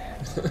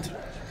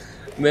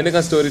 मैंने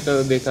कहा स्टोरी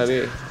तो देखा भी,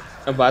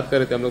 अब बात कर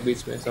रहे थे हम लोग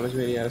बीच में, समझ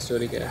में नहीं आ रहा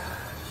स्टोरी क्या है।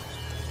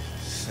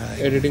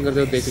 एडिटिंग करते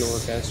हुए देख लूँगा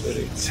क्या है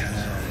स्टोरी।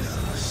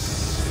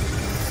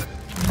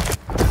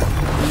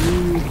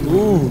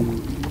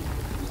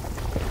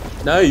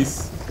 नाइस,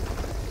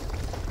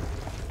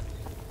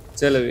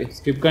 चल अभी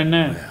स्किप करना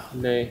है?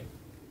 नहीं,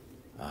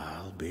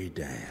 I'll be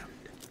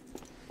damned.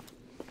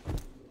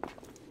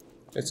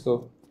 Let's go,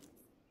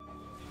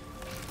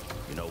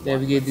 You know what?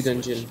 navigate the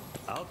dungeon.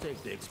 I'll take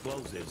the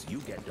explosives. You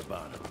get the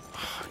bottom.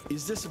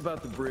 Is this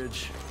about the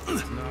bridge?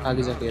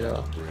 आगे जाके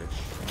रहा,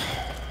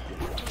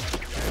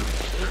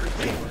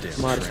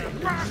 मार,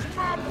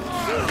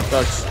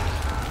 टच,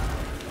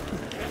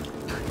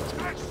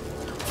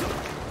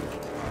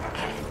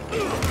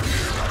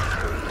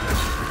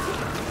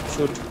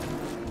 शूट,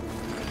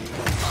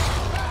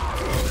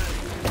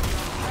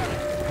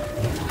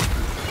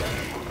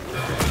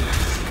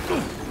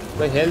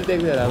 भाई हेल्थ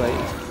देख दे रहा भाई।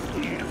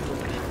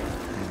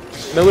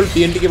 मैं बोल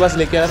TNT के पास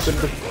लेके आ रहा, फिर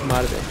तो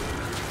मार दे।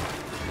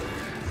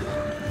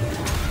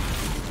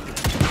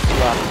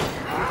 वाह,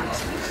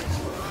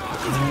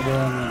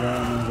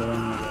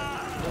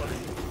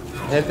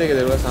 हेल्थ देख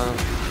दे बस। हाँ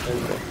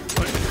हेल्थ दे,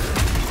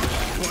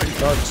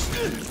 टच,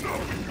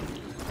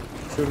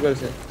 शूट कर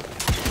से।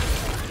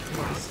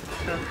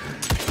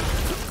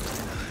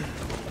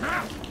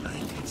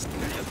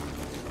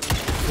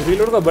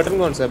 रीलोड का बटन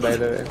कौन सा है बाय द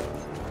वे?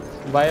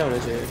 बाय होना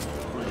चाहिए।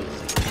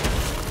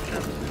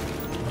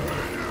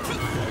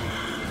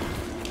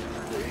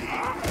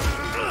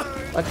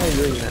 What are you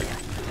doing, man?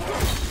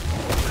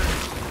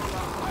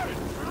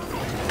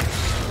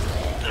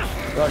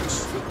 Dodge.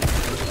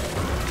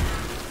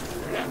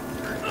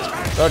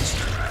 Dodge.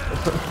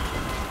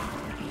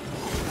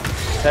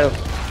 Settle.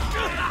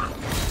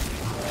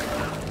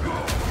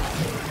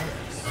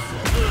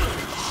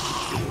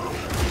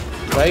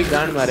 भाई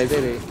गांड मारे थे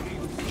रे।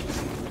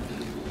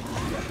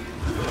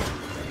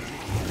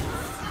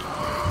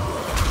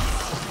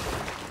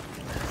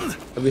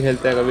 अभी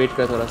हेल्थ आएगा, वेट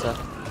कर थोड़ा सा।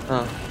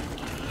 हाँ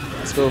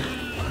इसको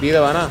दी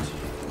दवा ना।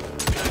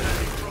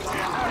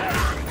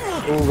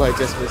 ओ भाई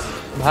जस्ट मिस,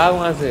 भाग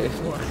वहाँ से।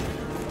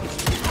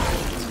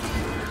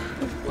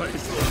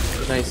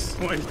 नाइस,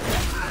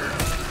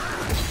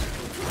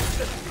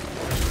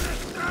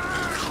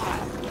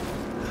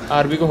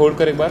 आरबी को होल्ड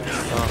कर एक बार।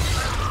 हाँ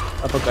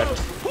अपरकट।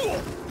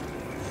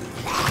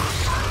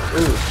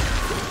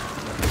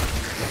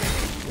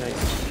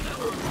 Nice,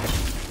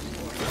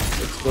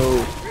 let's go.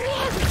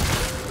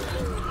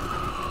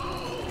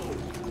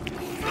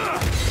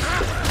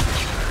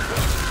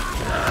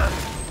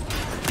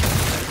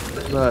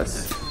 बस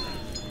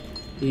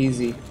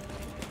easy.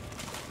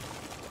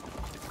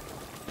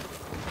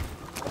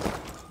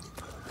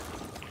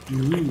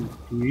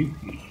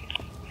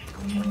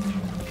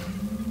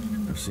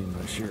 I've seen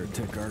my share of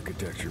tech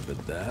architecture, but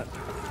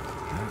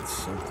that's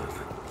something.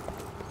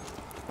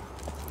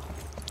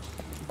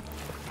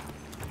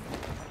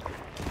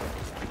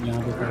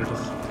 यहाँ पे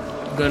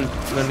गन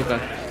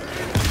निकाल।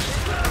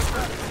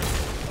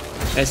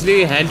 Actually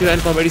hand to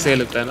hand comedy सही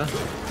लगता है ना,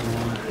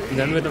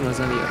 गन में तो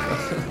मज़ा नहीं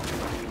आता।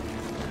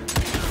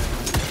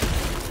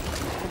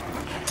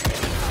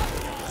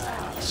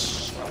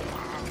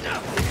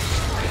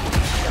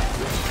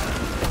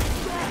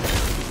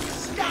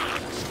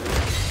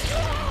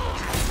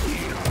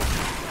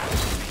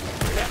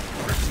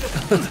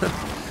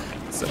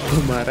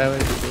 सबको मारा है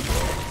भाई।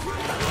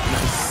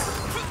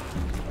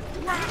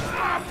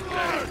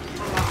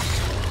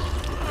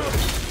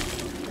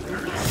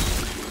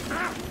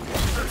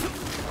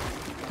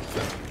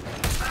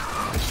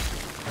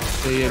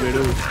 सही है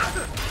बेडू।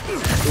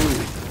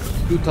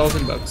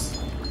 2000 bucks।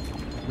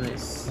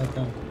 नाइस।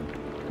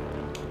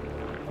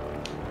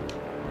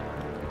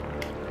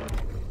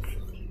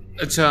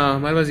 अच्छा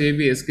हमारे पास ये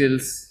भी है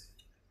स्किल्स।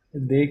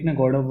 देखना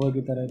गॉड ऑफ वॉर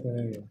की तरह तो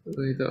है ये।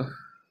 वही तो।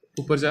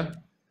 ऊपर जा।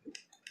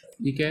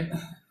 ये क्या है?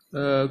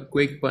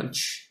 क्विक पंच,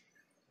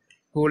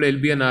 hold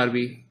L B N R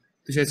B.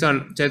 तो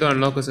चाहे तो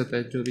अनलॉक कर सकता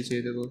है जो भी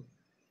चाहिए देखो।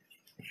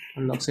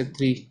 अनलॉक से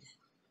 3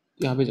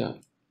 यहाँ पे जा।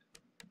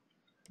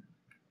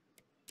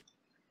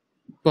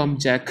 पंप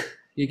जैक,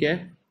 ये क्या है?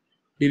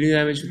 Dealing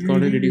damage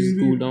counter reduce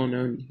cool down.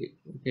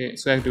 Okay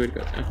so activate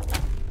करते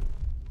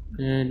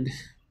हैं एंड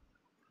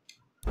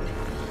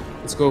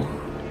लेट्स गो।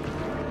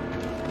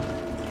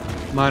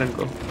 मार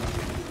इनको।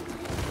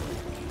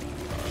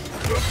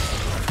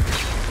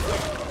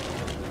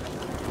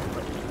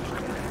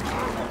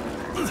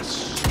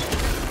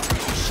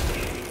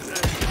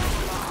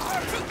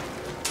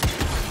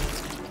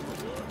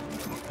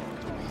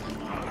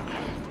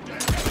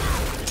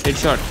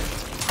 Headshot,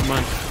 come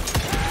on.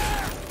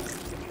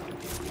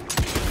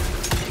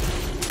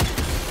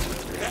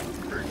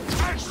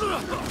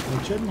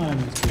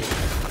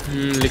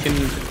 लेकिन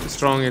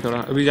स्ट्रॉन्ग है थोड़ा।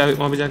 अभी जा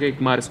वहाँ पे जाके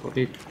एक मार इसको,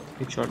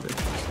 एक शॉट दे।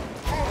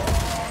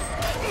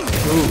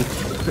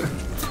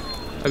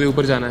 अभी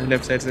ऊपर जाना है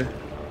लेफ्ट साइड से।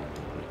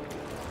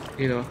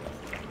 ये दवा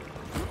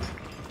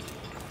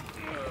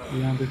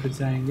यहाँ पे फिर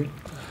से आएंगे।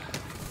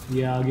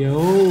 ये आ गया।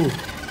 ओ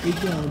ये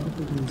क्या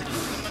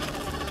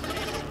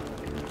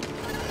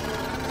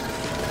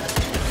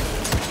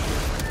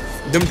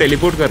एकदम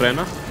टेलीपोर्ट कर रहा है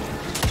ना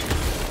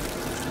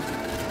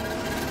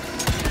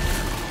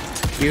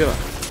ये दवा।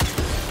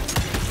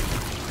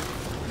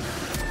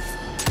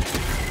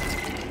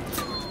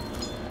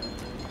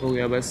 हो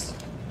गया बस।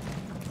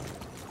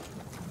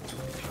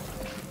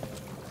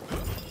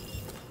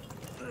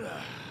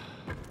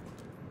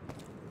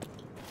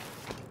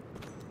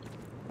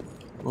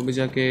 वो भी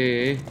जाके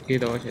ये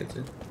दवा शायद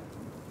से।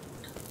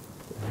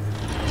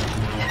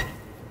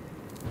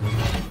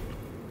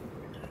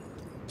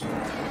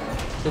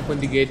 Open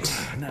the gate.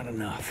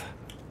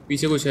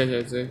 पीछे कुछ है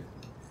शायद से।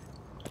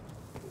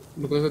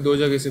 मेरे को दो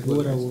जगह से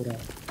खोल रहा है।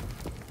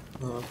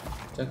 हाँ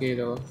जाके ये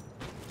दवा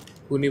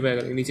कूद नहीं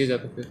पाएगा, नीचे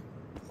जाता फिर।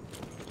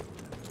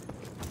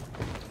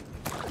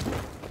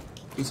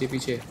 पीछे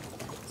पीछे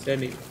साइड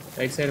नहीं,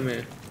 राइट साइड में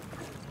है,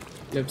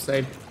 लेफ्ट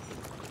साइड।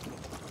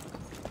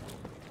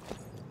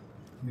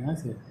 यहाँ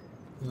से?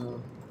 हाँ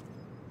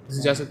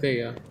इसे जा सकते हैं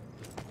क्या?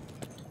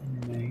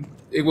 नहीं।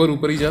 एक बार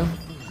ऊपर ही जा,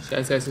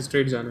 शायद से ऐसे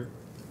स्ट्रेट जाना है।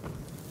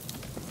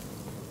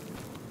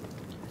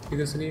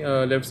 इधर से नहीं,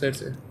 लेफ्ट साइड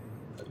से,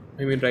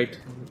 आई मीन राइट।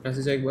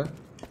 ऐसे जा एक बार।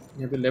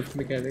 यहाँ पे लेफ्ट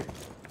में क्या है देख।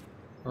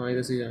 हाँ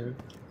इधर से जाना है।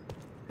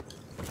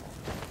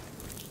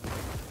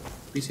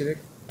 पीछे देख।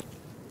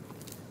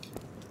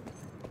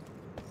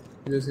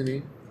 इधर से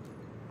नहीं,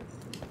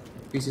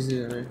 पीछे से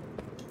जाना है।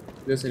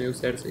 इधर से नहीं,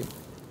 उस साइड से।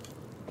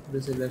 इधर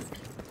से लेफ्ट,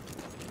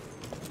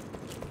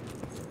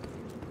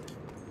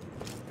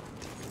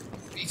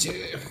 पीछे।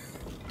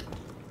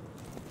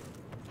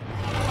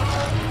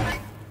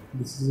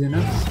 This is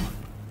enough.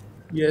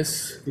 Yes.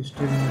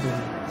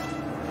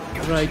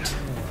 Right.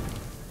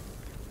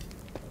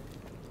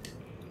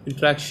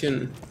 Interaction.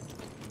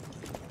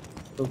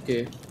 Okay.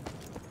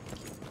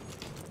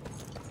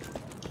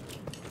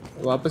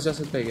 वापस जा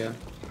सकता है क्या?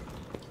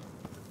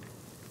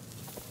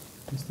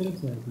 इस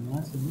तरफ से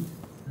यहाँ से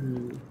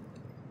नहीं।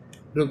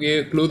 रुक,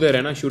 ये क्लू दे रहा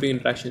है ना, शूटिंग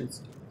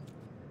इंट्रैक्शंस।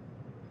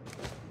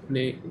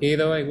 नहीं ये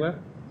दवा एक बार।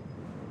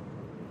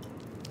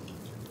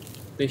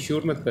 नहीं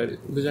शूट मत कर,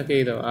 उधर जाके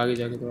ये दवा, आगे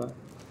जाके दवा।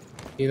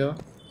 ये दवा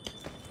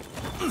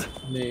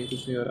नहीं,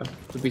 कुछ नहीं हो रहा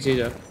तो पीछे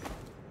जा।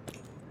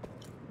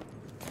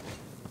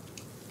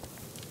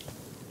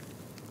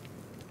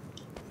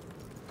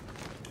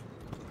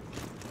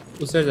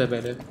 उस साइड जा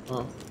पहले।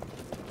 हाँ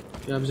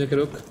यहाँ पे जाके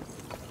रुक।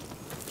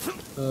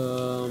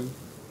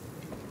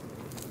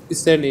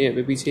 इस साइड नहीं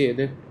है, पीछे है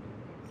देख।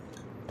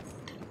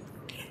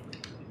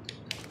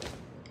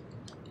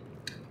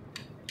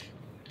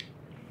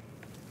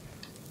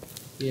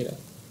 ये रहा।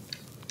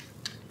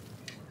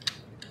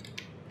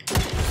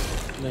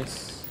 नाइस।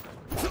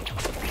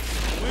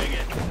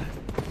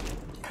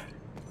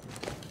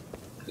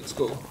 Let's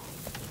go.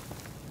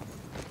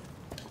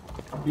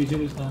 पीछे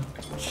कुछ था।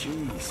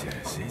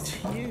 Jesus, it's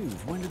huge.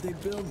 When did they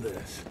build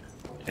this?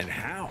 And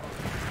how?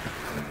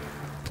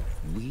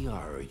 We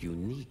are a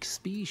unique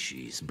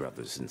species,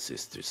 brothers and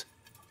sisters.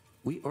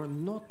 We are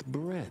not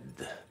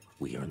bred.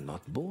 We are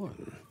not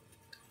born.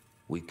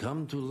 We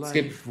come to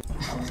Skip. life.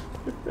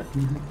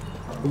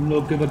 तुम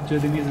लोग के बच्चे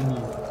तो नहीं सुना।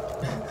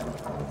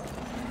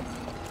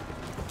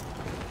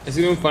 ऐसे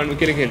में fun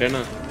के लिए खेल रहे हैं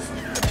ना।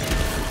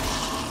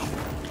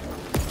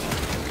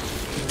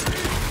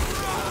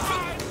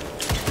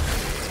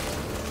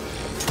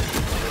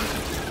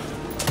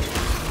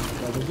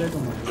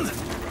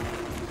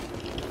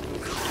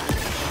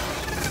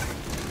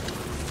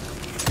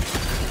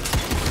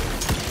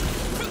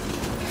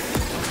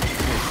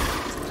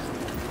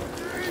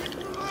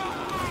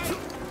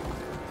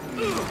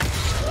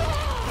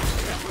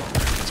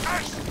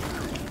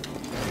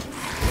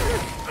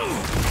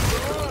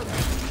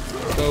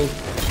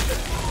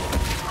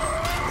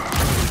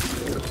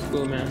 Let's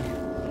go, man.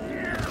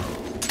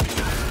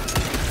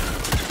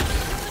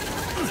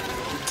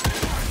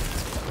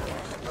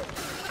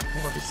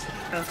 What is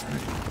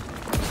happening?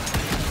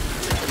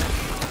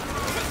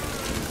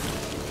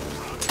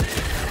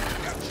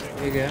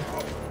 Here you go.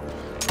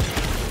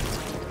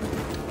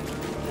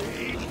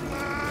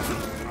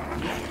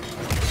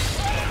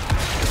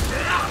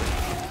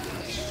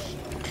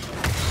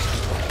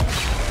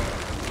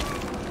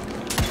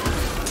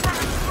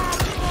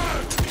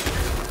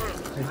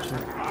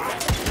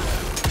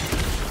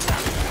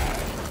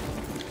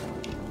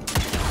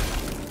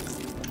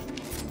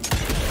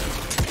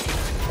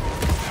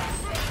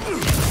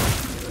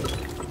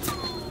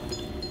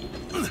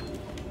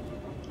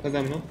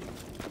 खत्म ना?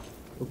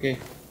 ओके।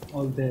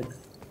 All dead.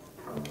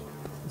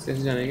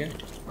 कैसे जाने क्या?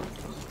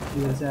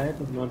 इधर से आए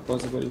तो Not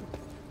possible.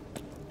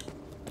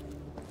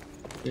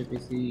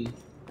 APC.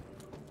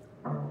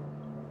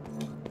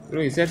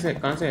 ब्रो इस साइड से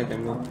कहाँ से आए थे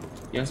हम लोग?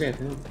 यहाँ से आए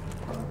थे ना?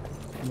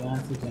 यहाँ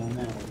से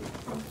जाना है।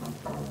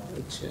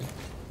 अच्छा।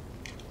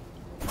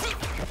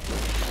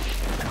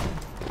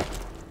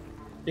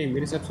 नहीं मेरे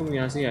हिसाब से हम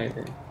यहाँ से ही आए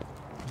थे।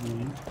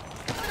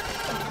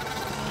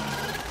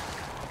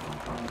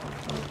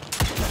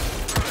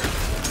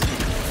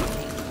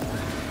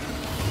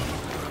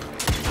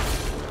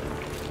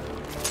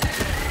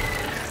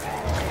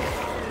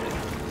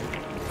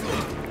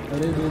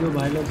 अरे दो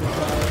भाई लोग तो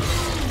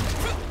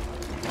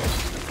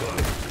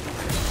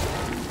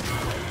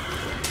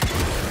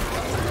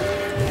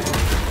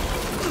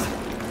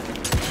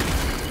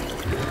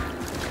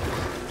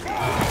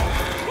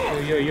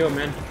yo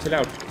man, chill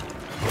out.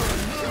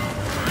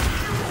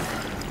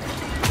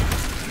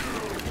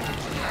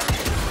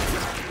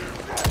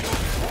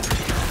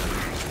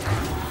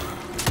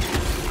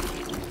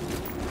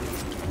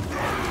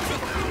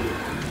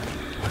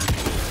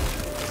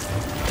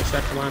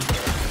 Shot, come on.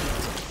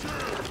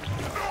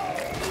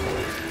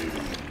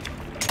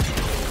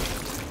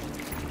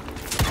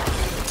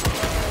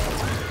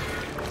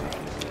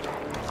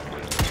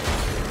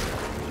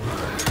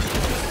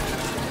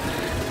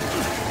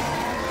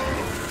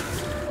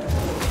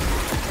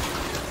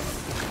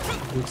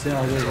 से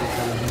आगे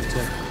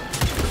अच्छा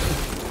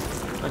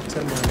अच्छा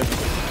मालूम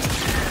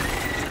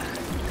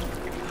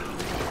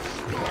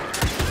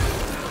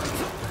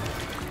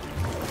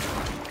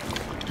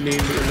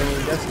leave me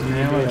alone, just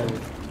नया वाला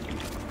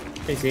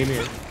hey same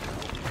here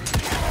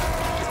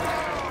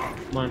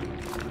come on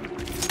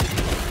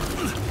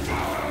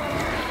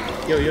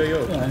yo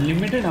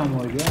unlimited आम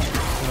हो गया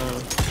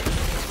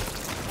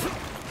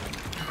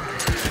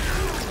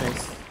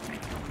nice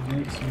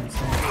makes sense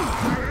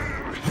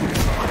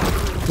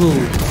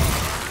boom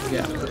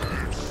yeah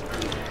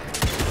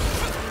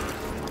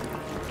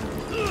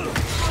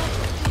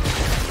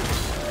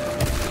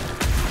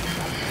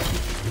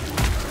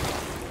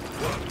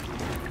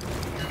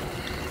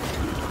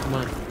come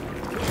on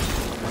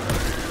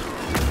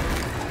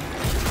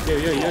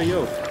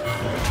yo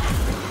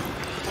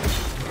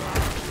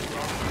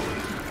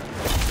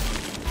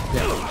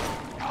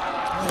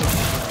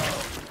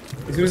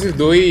इसमें सिर्फ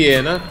दो ही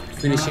है ना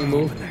फिनिशिंग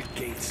मूव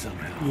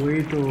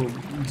वही तो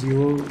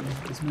जियो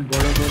इसमें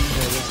बड़ा बहुत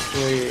रहेगा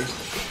वही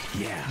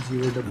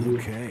जियो W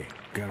Okay,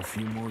 got a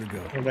few more to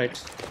go. Right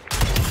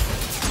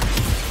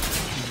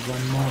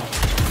one more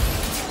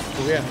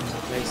हो गया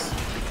nice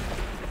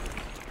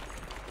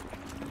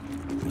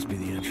Must be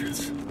the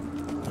entrance.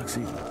 Looks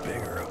even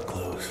bigger up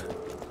close.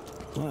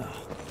 Well,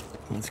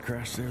 let's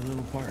crash their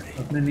little party.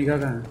 अपने निगाह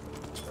कहाँ है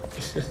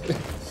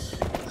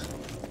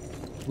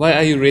why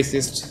are you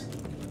racist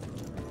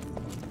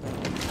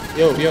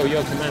yo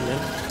come on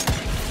man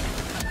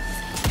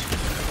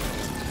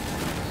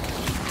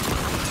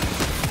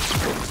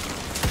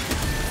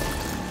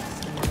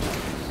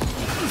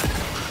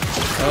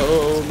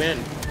Oh man.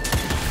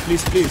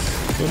 Please, please.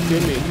 Don't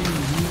kill me.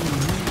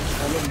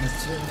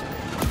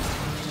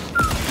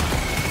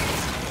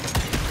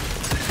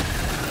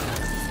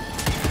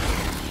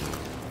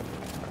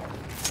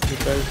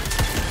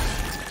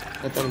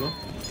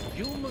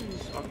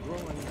 Humans are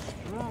growing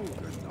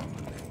stronger,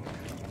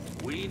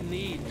 Dominic. We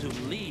need to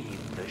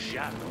leave the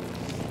shadows.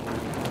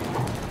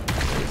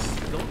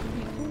 Don't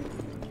be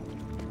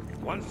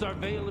fooled. Once our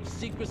veil of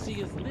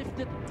secrecy is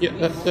lifted, we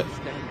won't stand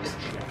a chance.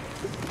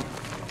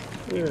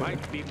 They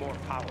might be more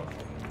powerful,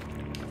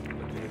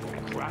 but they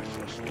will crush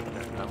us with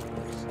their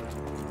numbers.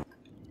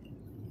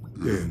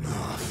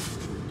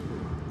 Enough.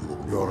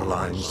 Your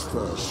line's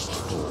thirst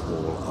for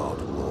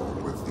all-out war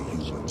with the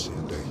humans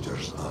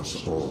endangers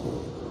us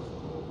all.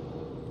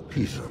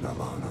 Peter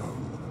Navana.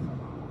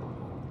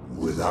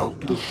 Without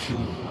the sheep.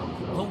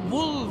 The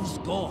wolves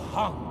go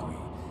hungry,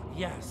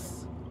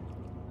 yes.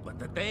 But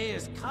the day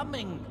is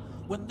coming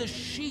when the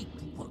sheep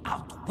will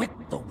outwit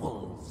the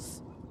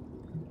wolves.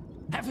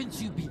 Haven't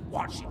you been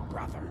watching,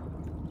 brother?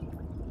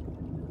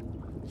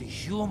 The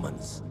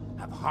humans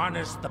have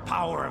harnessed the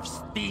power of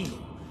steam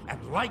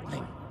and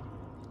lightning,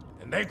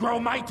 and they grow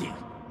mighty.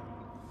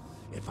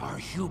 If our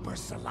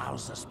hubris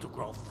allows us to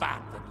grow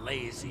fat and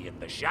lazy in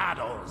the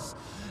shadows,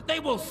 they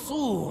will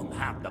soon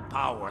have the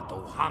power to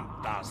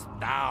hunt us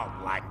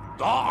down like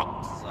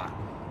dogs.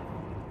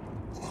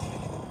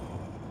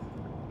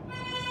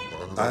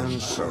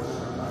 And so,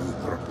 you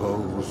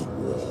propose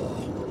war.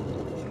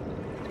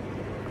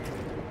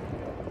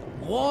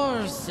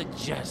 War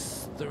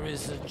suggests there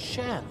is a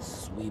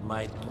chance we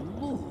might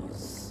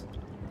lose.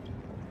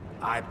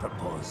 I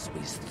propose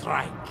we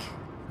strike.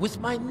 With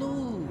my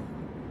new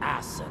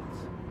asset,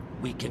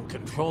 we can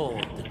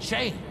control the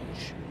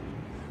change.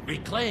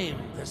 Reclaim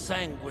the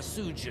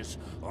Sanguisuja's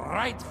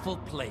rightful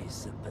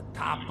place at the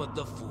top of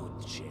the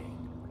food chain.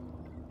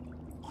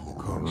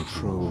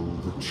 Control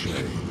the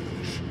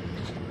change.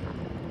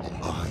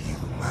 Are you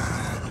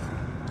mad?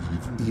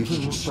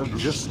 Even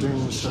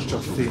suggesting such a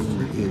thing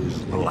is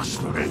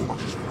blasphemy.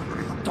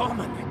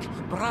 Dominic,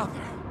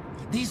 brother,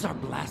 these are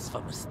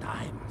blasphemous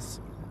times.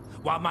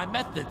 While my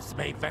methods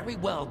may very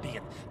well be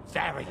at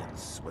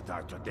variance with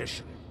our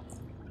tradition,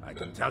 I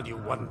can tell you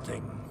one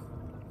thing.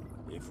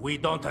 If we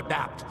don't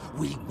adapt,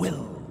 we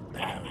will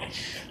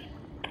perish.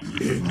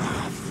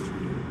 Enough.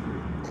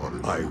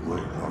 I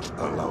will not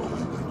allow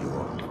you and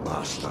your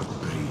bastard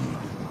breed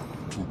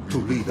to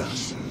lead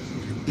us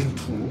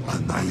into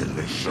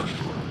annihilation.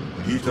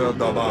 Peter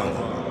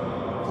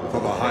Davana,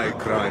 for the high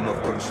crime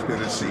of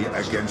conspiracy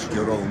against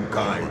your own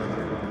kind,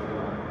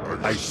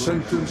 I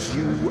sentence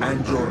you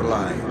and your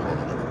line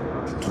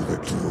to the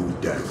true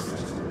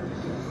death.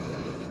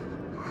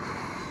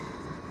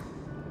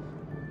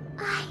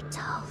 I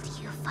told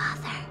you,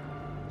 Father.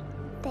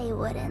 They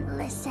wouldn't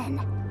listen.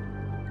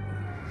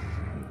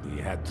 We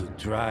had to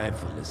try,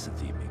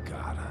 Felicity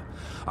Mikata.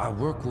 Our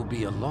work will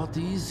be a lot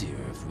easier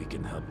if we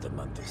can help them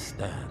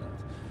understand.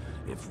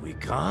 If we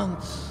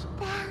can't...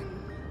 Then...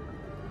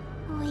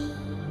 we...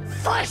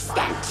 force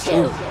them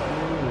to!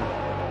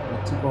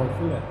 That's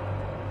powerful.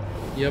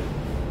 Yep.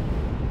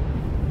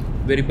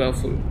 Very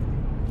powerful.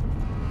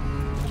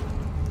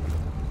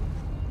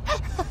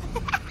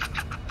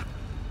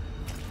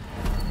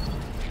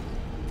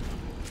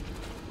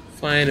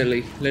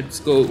 Finally, let's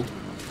go.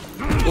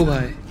 Oh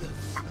bhai.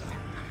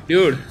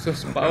 Dude, so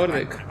power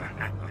deck.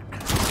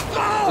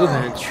 Oh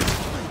bench.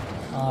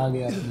 आ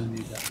गया अपना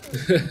नीचा.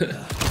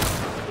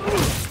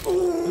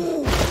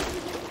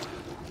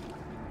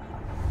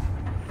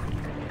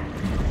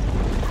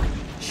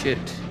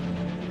 Shit.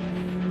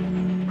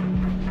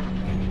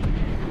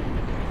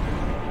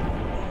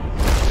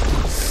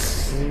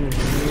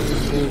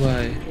 Oh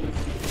bhai.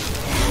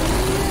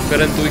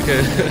 Karan tu hi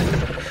kar.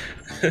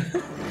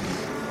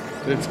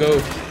 Let's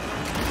go.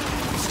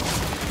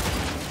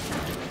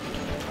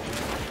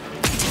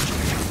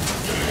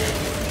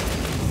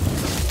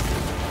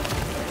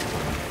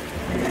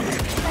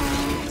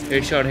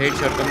 Headshot,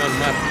 come on,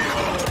 mark.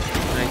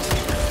 Nice.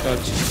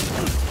 Dodge.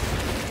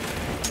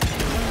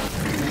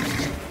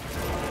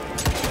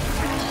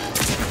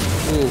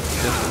 Oh,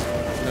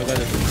 लगा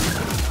दे.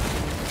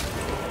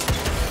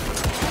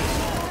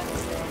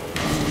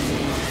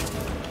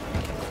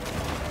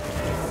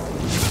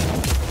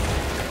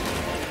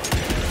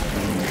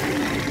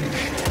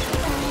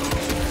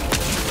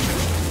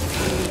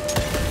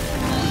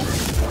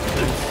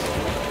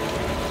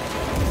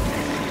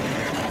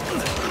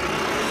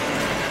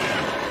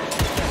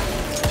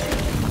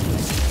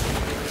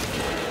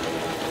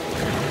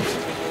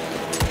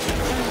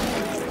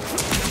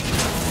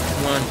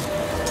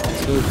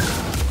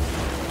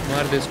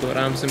 मार दे इसको,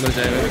 आराम से मर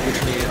जाएगा, कुछ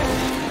नहीं है.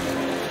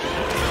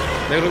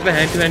 मेरे को लगता है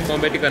हैंड टू हैंड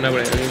कॉम्बैट ही करना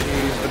पड़ेगा क्योंकि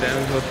इसका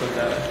डैमेज बहुत कम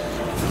जा रहा है.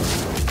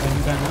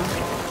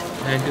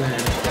 हैंड टू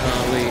हैंड,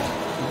 हाँ वही,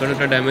 गन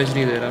उतना डैमेज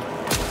नहीं दे रहा.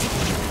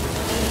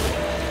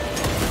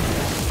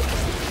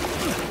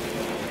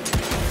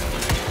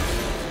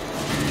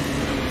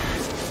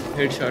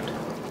 हेडशॉट.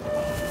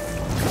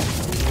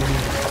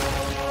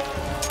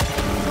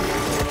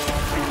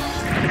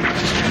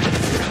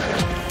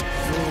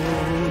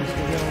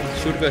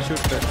 शूट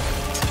कर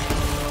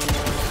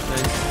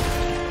नाइस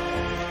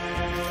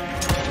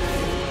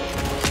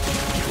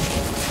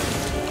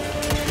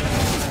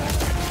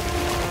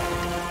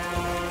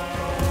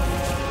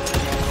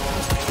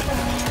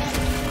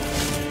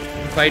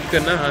फाइट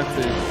करना हाथ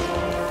से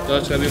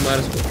डॉज का भी मार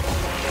उसको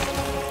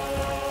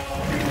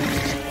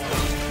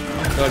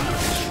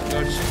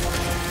डॉज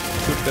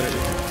शूट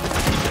करेगा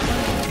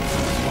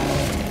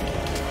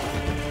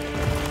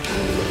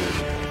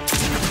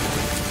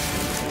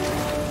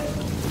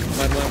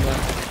मार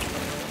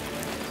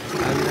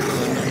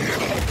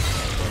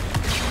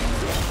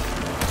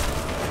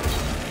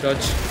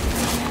डॉज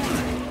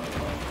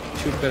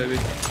शूट करे भी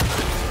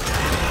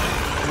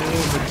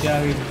बच्चा आ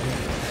गई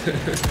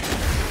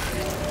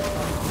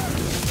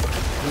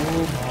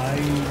ओ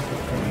भाई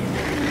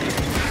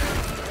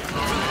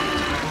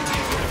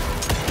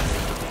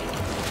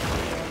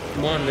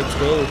Come on, let's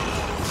go.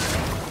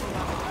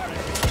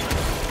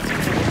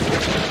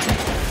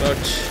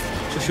 Dodge.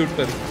 Shoot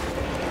कर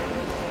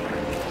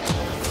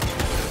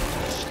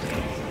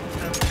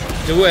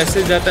जब वो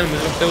ऐसे जाता है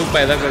मुझे लगता है वो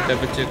पैदा करता है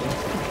बच्चे को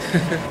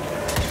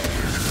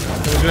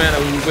समझ में आया ना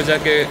वो ऊपर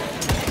जाके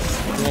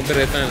वहाँ पे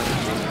रहता है ना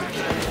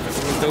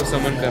तो वो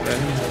समन कर रहा है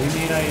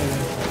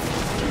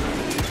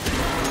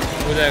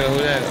हो जाएगा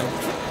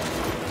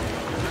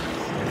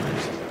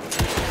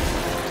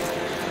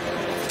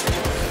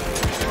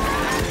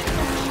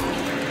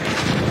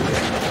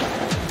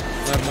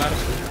मार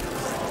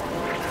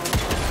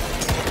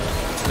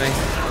nice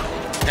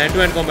hand to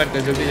hand combat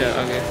कर जल्दी जा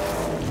आगे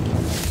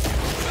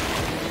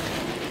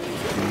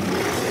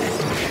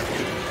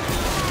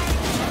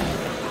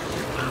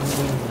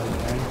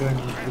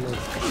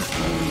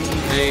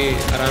नहीं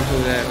आराम से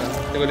हो जाएगा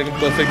देखो लेकिन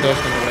परफेक्ट डॉज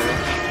करना पड़ेगा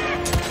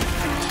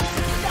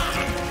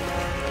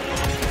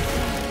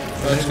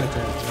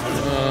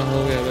हाँ हो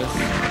गया बस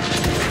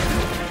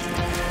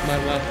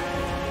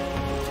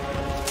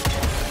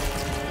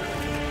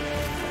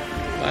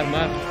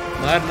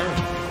मार ना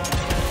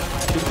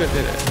शूट करते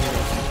रहे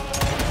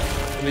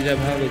अभी जा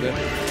भाग उधर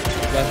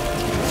बस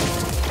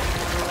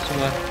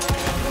मार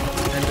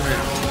हैंड टू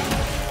हैंड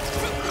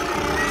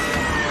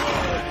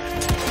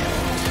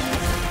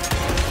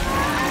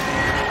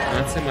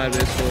हाथ से मार दे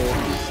इसको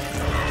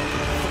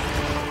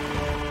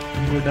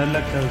मुझे डर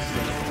लगता है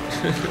उससे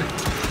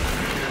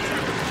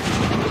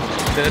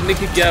डरने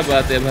की क्या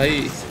बात है भाई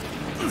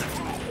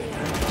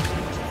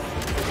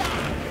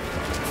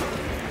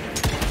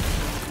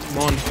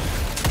मॉन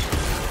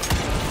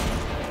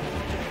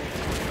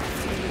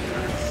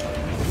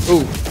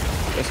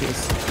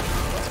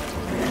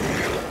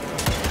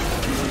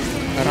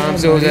आराम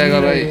से हो जाएगा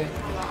भाई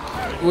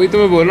वही तो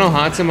मैं बोल रहा हूँ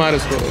हाथ से मार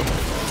उसको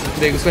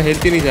देख उसका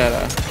हेल्थ ही नहीं जा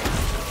रहा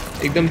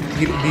एकदम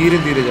धीरे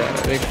धीरे जा रहा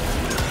है देख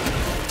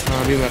हाँ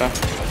अभी मरा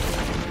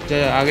जा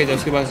आगे जा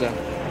उसके पास जा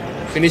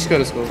फिनिश कर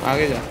उसको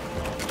आगे जा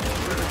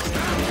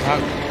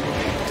भाग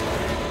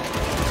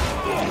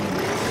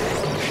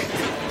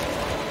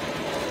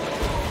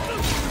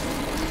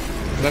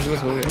बस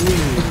हो गया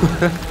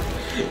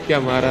क्या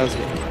मारा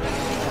उसको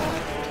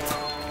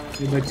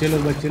बच्चे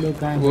लोग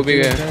कहाँ वो भी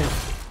गया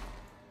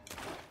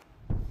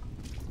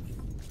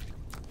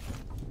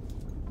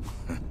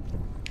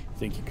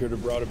Think you could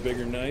have brought a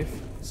bigger knife?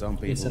 Some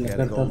people get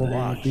it on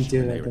watch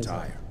when they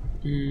retire.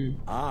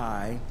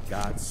 I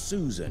got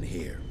Susan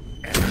here.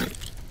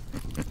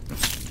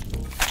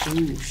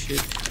 Oh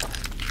shit.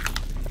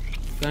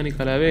 क्या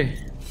निकाला बे?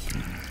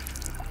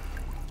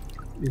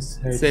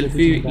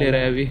 सेल्फी ले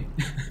रहा है अभी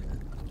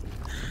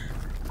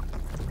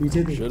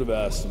Should have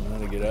asked him how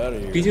to get out of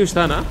here. पीछे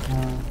उठता ना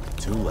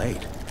Too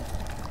late.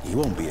 He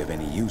won't be of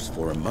any use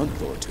for a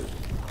month or two.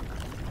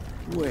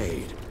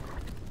 Wait.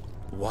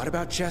 What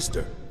about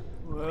Chester?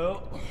 Well,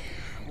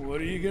 what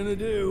are you gonna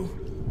do?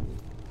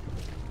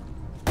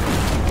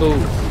 Oh.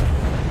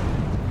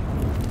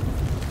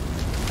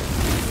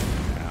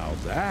 Now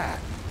that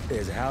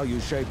is how you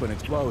shape an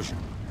explosion.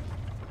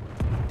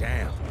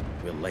 Damn,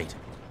 we're late.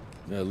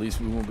 At least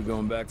we won't be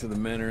going back to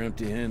the manor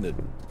empty-handed.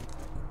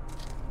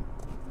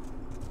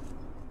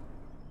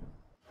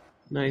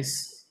 Nice.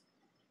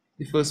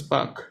 The first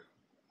spark.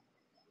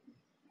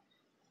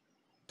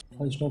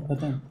 First stop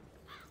खत्म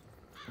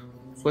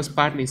first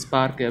part नहीं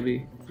spark है अभी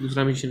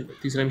दूसरा mission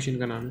तीसरा mission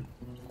का नाम है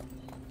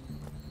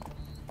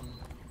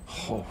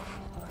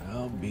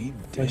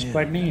first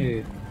part नहीं है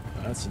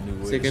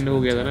सेकंड हो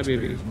गया था ना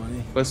बेबी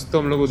बस तो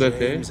हम लोग उधर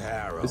थे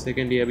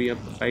सेकंड ही अभी अब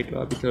फाइट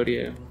हुआ अभी थर्ड ही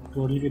है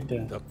टोटल कितना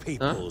है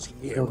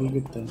टोटल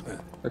कितना है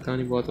पता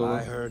नहीं बहुत होगा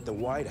I heard the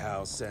White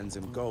House sends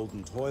him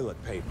golden toilet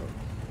paper.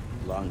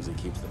 Long as it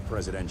keeps the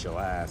presidential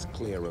ass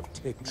clear of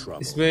tick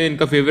trouble. इसमें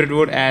इनका फेवरेट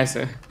वर्ड एस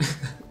है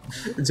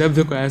जब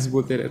देखो एस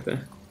बोलते रहते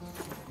हैं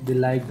They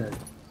like that.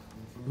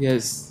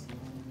 Yes.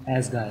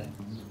 Ass guy.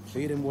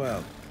 Feed him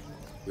well.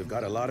 We've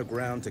got a lot of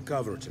ground to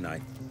cover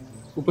tonight.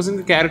 ऊपर से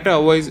इनका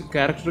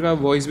कैरेक्टर का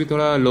वॉइस भी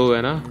थोड़ा लो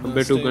है ना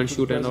compared to gun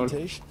shoot and all.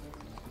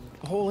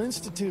 The whole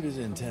institute is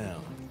in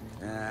town.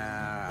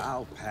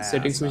 I'll pass.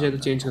 Settings में शायद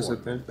चेंज कर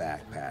सकते हैं.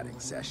 Backpatting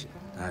session.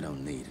 I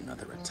don't need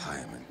another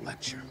retirement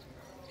lecture.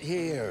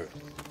 Here,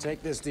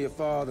 take this to your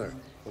father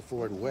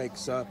before it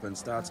wakes up and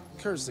starts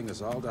cursing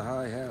us all to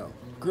high hell.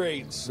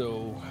 Great,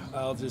 so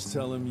I'll just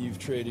tell him you've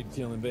traded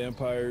killing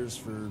vampires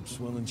for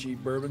swilling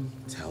cheap bourbon?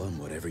 Tell him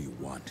whatever you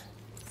want.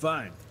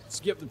 Fine,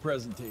 skip the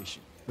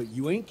presentation. But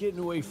you ain't getting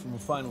away from a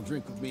final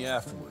drink with me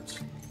afterwards.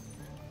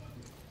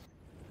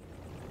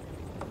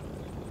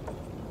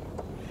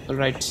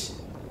 Alright.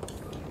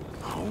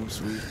 Home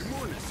sweet. Good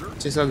morning, sir.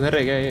 जिसका घर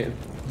है क्या ये?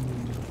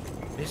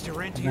 Mr.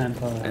 Rentier?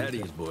 At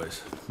ease,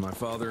 boys. My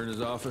father in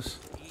his office.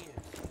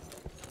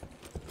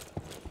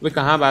 वे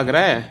कहाँ भाग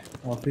रहा है?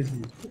 Office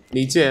में.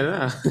 नीचे है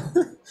ना?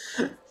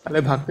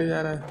 अरे भागते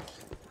जा रहा है.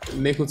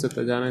 नहीं खुद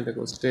सकता जाना है तेरे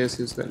को स्टेयर्स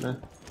यूज करना है.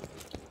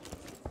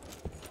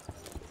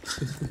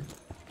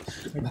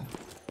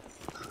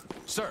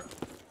 Sir.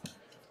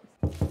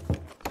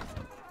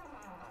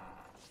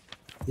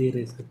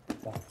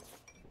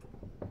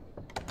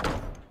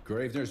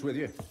 Gravener's with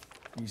you?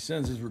 He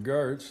sends his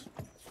regards.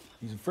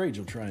 He's afraid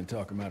you'll try and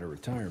talk him out of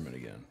retirement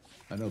again.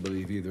 I don't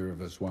believe either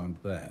of us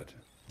want that.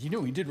 You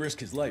know he did risk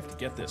his life to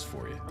get this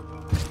for you.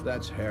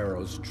 That's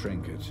Harrow's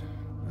trinket.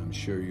 I'm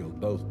sure you'll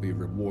both be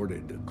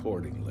rewarded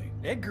accordingly.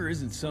 Edgar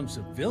isn't some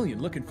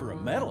civilian looking for a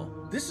medal.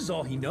 This is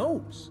all he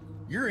knows.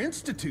 Your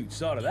institute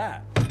saw to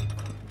that.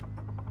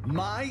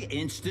 My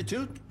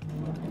institute?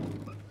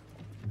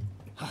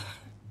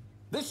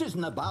 This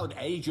isn't about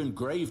Agent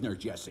Gravener,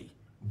 Jesse.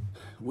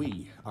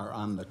 We are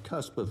on the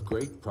cusp of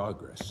great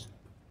progress,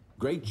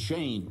 great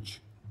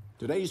change.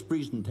 Today's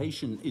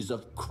presentation is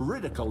of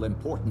critical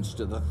importance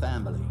to the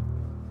family.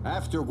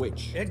 After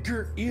which...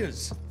 Edgar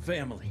is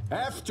family.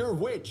 After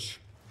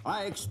which,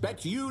 I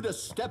expect you to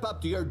step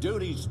up to your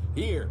duties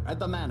here at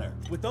the Manor.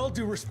 With all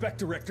due respect,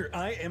 Director,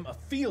 I am a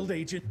field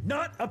agent,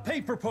 not a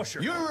paper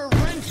pusher. You're a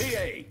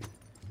rentier!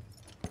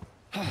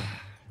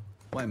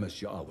 Why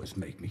must you always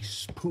make me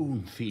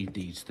spoon-feed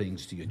these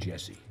things to you,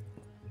 Jesse?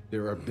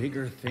 There are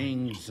bigger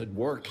things at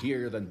work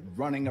here than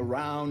running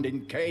around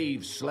in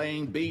caves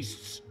slaying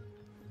beasts.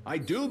 I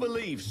do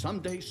believe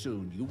someday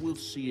soon you will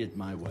see it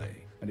my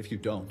way. And if you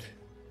don't,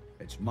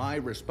 it's my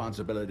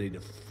responsibility to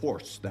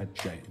force that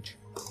change.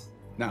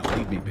 Now,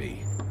 leave me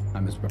be. I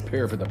must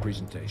prepare for the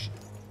presentation.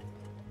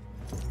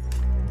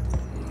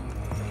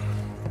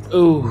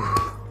 Oh.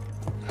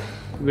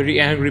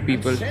 Very angry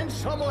people. Send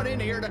someone in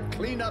here to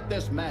clean up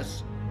this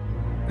mess.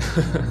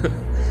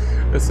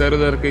 Sir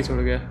उधर कहीं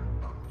छोड़ गया.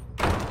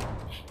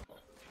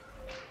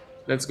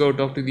 Let's go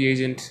talk to the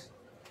agent.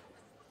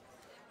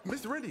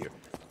 Mr. Rentier,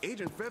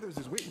 Agent Feathers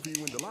is waiting for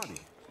you in the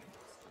lobby.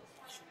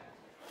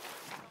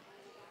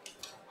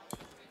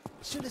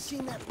 Should have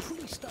seen that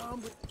priest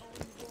armed with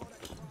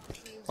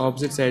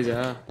Opposite side,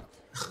 yeah.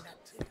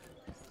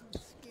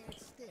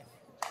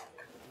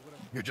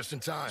 You're just in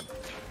time.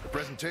 The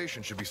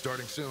presentation should be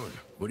starting soon.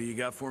 What do you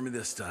got for me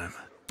this time?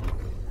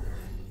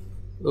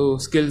 Oh,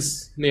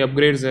 skills नहीं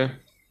upgrades है.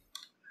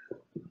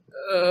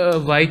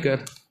 Y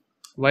कर.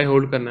 Y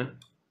hold करना है.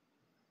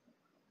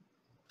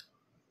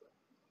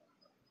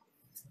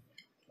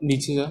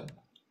 नीचे जा.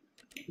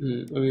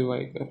 अभी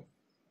Y कर.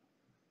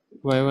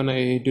 Y1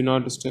 A do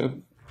not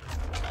disturb.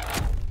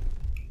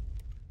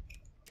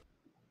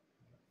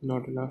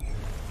 Not enough.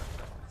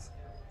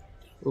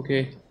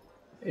 Okay.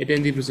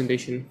 Attend the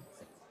presentation.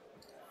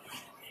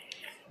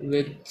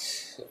 With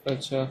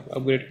अच्छा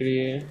upgrade के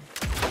लिए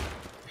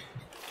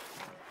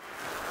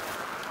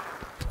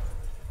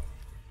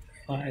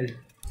file.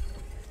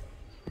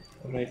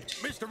 Right.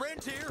 Mr.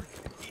 Rentier,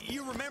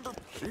 you remember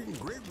seeing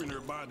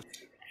Gravener by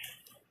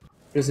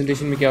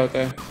Presentation में क्या होता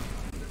है?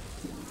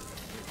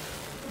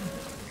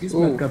 किस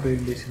बात का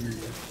presentation है?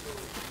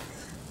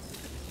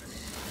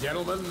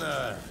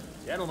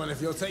 Gentlemen,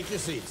 if you'll take your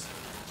seats.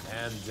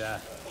 And,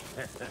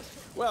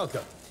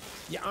 welcome.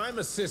 Yeah, I'm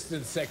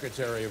Assistant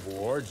Secretary of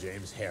War,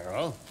 James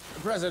Harrow.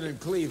 President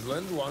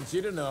Cleveland wants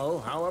you to know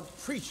how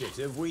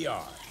appreciative we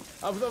are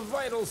of the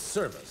vital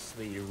service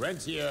the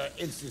Rentier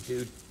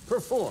Institute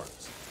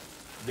performs,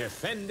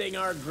 defending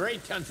our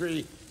great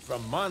country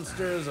from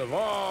monsters of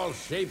all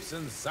shapes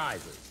and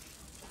sizes.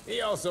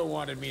 He also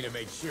wanted me to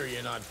make sure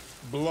you're not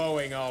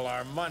blowing all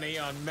our money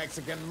on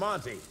Mexican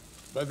Monty.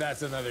 But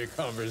that's another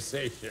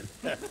conversation.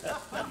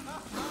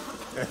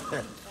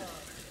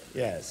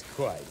 Yes,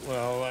 quite.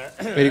 Well,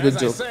 very good as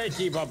joke. I say,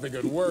 keep up the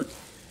good work.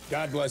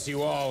 God bless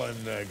you all,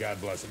 and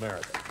God bless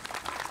America.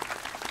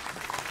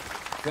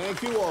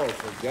 Thank you all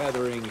for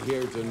gathering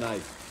here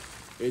tonight.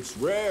 It's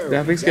rare to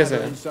Graphics gather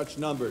कैसा है? in such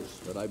numbers,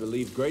 but I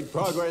believe great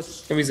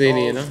progress कभी सही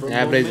नहीं है calls ना? for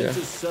Average है.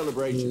 momentous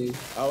celebration.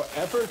 Our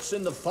efforts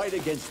in the fight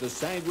against the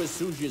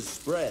sanguisuga's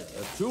spread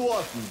have too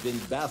often been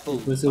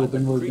baffled by वैसे the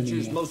open world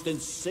creature's नहीं है. most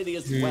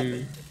insidious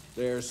weapon,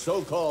 their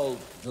so-called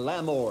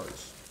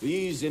glamours.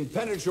 These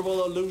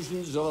impenetrable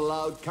illusions have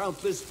allowed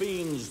countless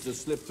fiends to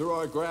slip through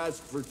our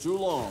grasp for too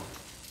long.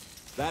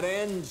 That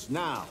ends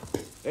now.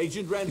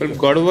 Agent Rentier. But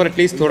God of War at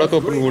least थोड़ा तो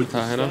open world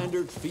था है ना?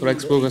 थोड़ा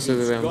explore कर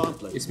सकते थे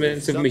हम. इसमें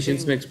सिर्फ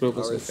missions में explore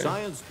कर Our सकते हैं.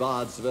 science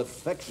bots have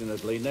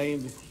affectionately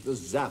named the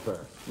Zapper.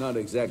 Not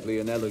exactly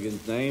an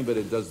elegant name, but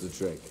it does the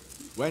trick.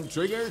 When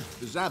triggered,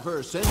 the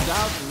Zapper sends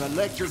out an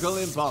electrical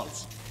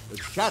impulse. It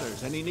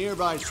shatters any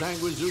nearby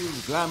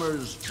sanguizoos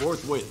glamours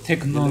forthwith,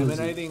 Technology.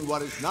 eliminating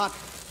what is not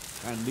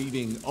and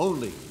leaving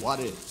only what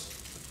is.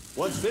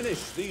 Once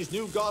finished, these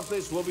new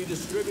gauntlets will be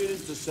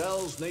distributed to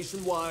cells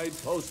nationwide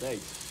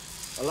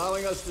post-haste,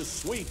 allowing us to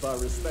sweep our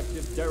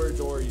respective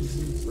territories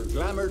for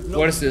glamored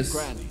nooks and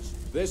crannies.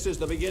 This is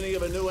the beginning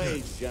of a new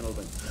age,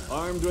 gentlemen.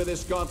 Armed with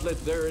this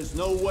gauntlet, there is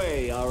no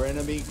way our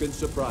enemy can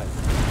surprise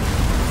us.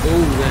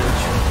 Oh,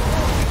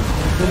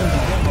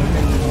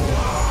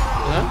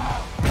 huh?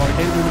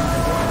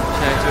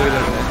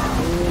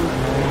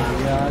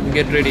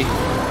 Get ready.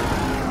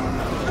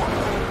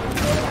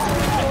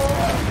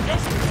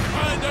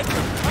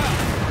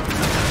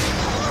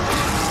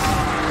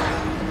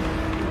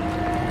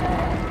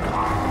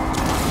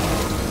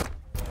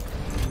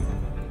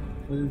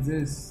 What is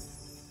this?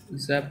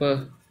 Zapper.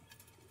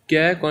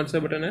 क्या है? कौन सा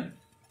button है?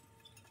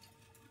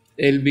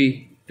 LB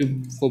to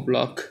for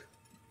block.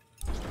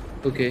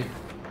 Okay.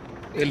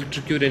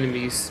 Electrocute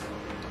enemies.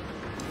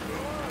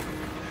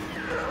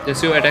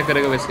 जैसे वो attack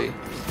करेगा वैसे ही.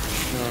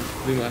 हाँ,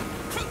 बीमार.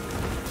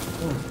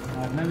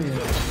 मारना भी है.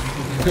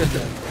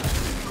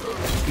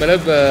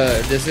 मतलब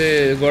जैसे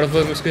गॉड ऑफ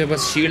वॉर में उसके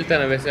पास शील्ड था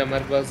ना, वैसे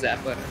हमारे पास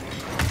ज़ैपर है.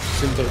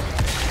 सिंपल.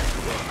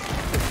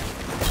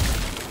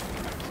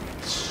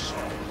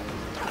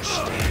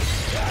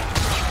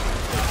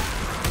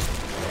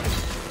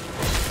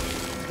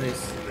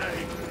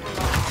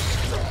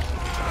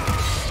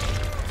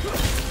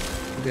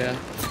 गया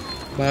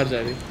बाहर जा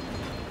रही.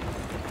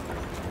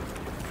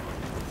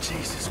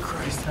 Jesus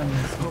Christ.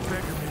 Go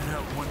back and get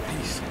out one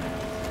piece.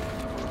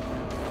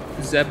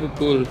 Zapper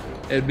pull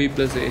LB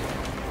plus A.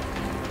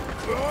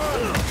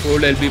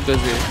 Hold LB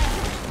plus A.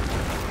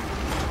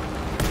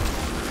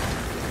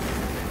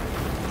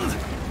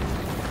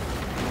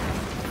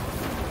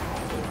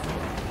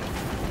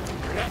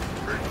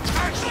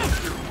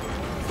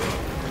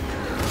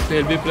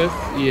 LB plus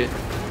E.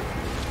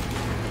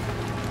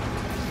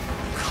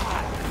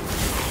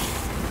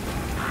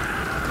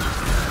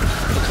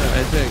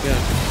 ऐसे है क्या?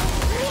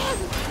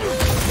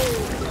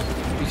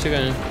 पीछे का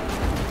है.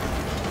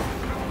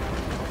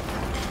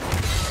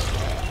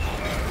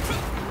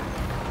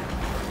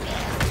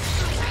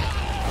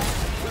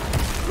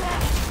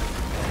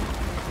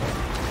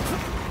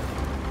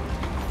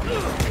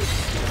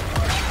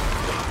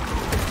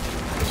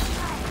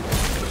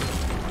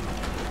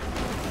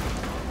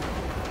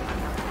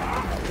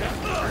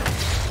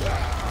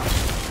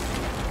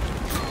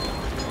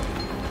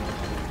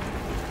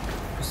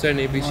 उससे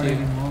नहीं पीछे.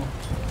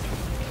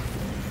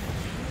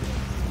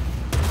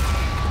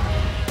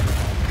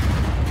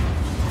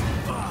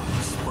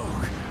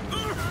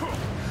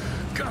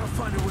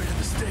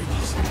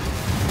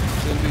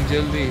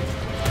 जल्दी.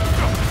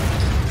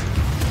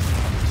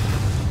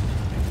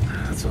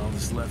 That's all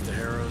that's left of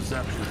Harrow's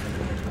up.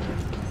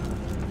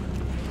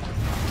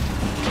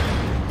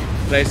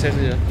 Right side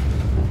से जा.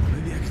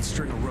 Maybe I could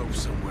string a rope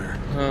somewhere.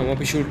 हाँ, वहाँ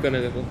पे शूट करना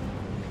है देखो.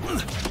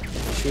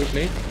 शूट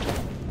नहीं.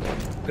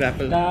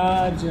 ग्रैपल.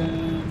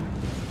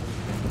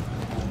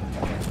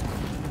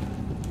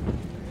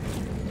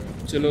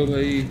 चलो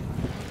भाई.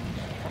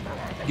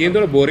 गेम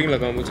थोड़ा बोरिंग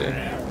लगा मुझे.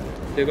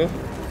 देखो.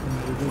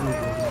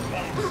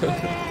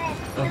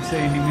 कब से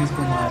एनिमीज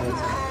को मार रहे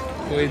थे.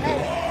 वही तो.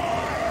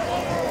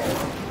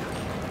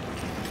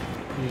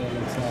 ये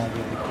अलग से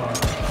आगे दिखा.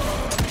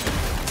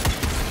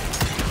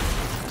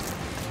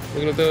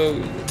 वो तो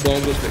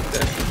बॉम्ब उस लगता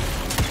है.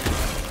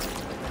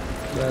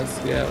 बस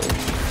गया वो.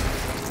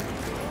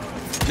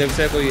 लेफ्ट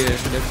साइड कोई है.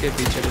 लेफ्ट के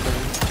पीछे को.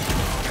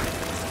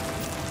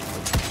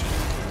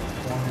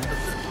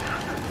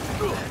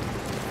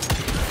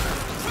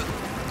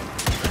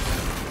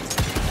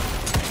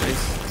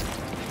 नाइस.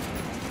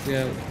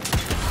 गया.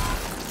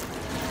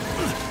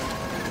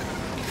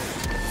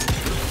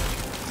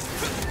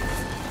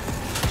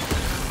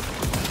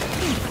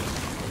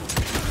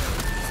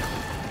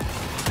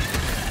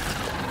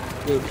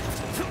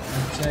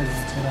 अच्छा है.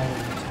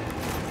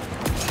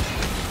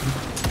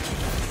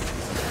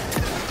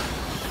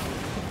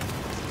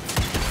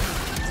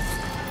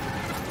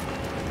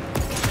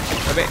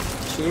 अबे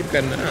शूट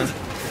करना.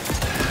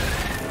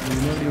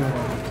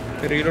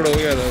 रीलोड हो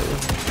गया था वो.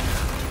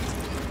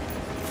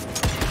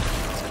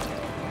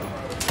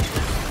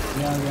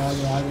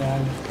 आगे.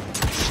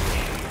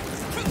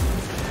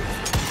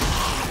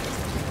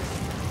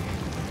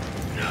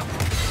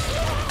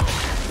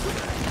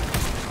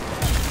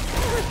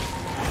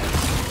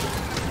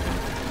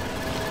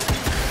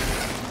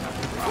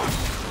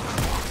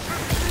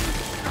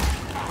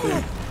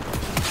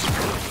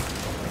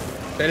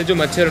 पहले जो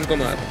मच्छर उनको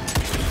मार,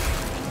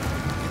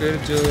 फिर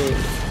जो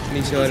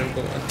नीचे वाले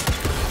उनको मार.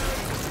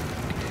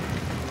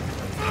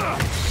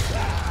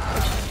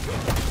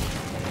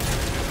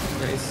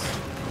 नाइस.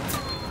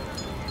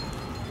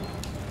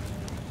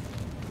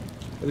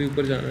 अभी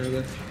ऊपर जाना है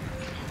बस.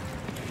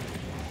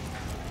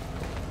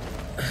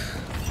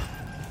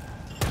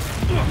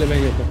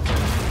 चलेंगे ऊपर.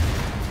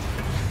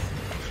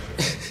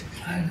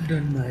 I'm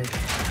done my.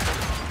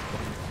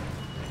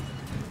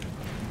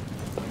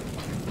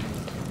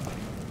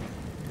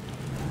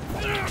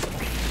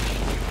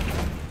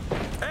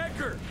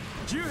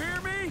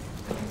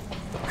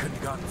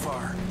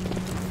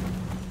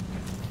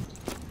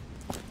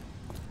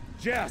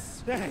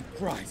 Jess, thank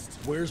Christ.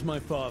 Where's my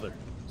father?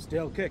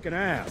 Still kicking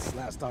ass.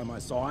 Last time I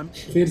saw him.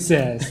 फिर से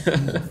ass.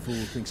 The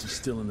fool thinks he's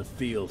still in the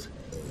field.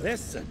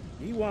 Listen,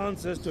 he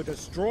wants us to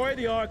destroy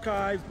the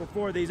archives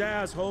before these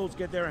assholes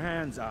get their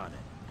hands on it.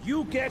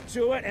 You get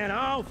to it, and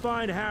I'll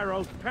find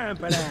Harold's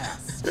pampered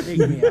ass.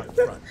 Meet me out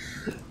front.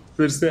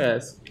 फिर से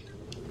ass.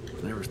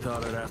 Never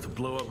thought I'd have to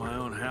blow up my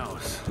own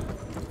house.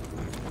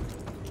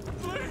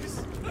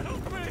 Please,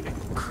 help me.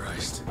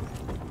 Christ,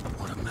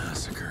 what a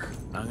massacre.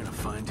 I'm gonna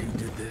find who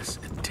did this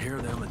and tear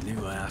them a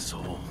new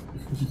asshole.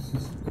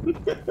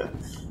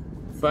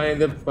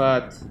 Find the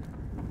path.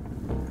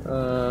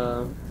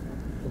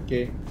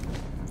 Okay.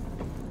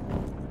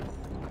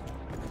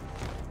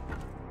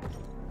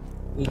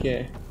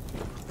 Okay.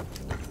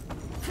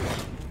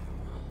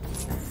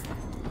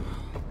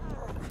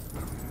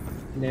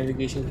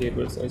 Navigation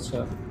cables.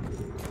 अच्छा.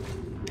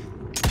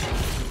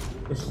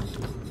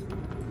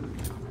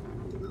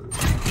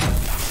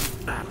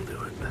 That'll do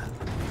it.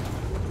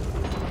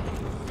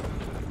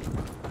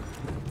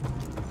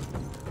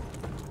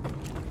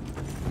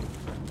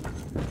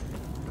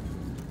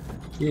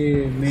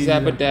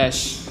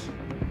 Sabotage.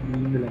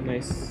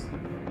 Nice.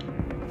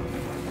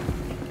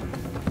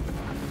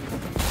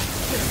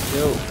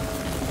 Yo.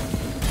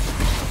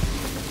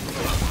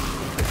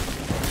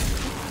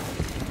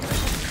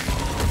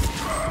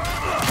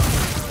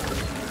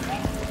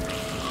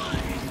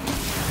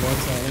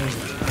 What's that?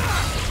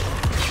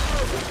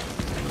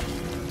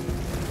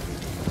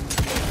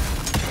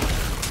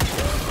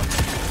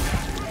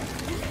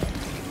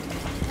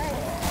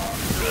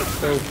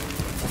 Go.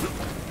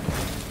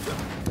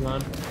 Come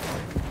on.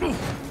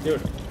 Do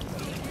it.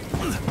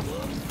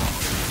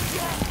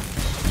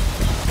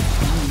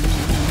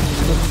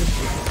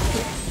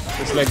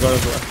 It's like God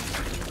of War.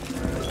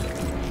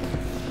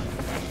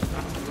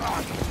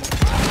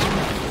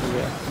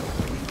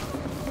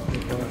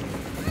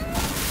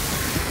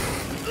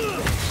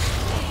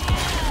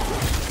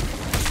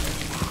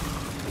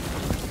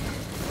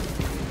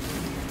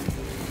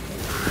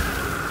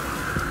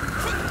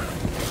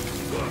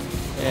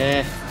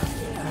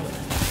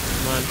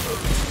 Come on.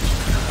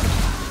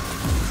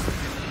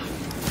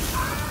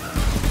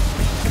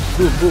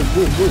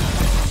 Boom.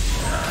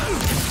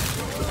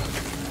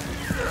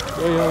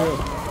 Yo.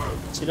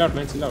 Chill out,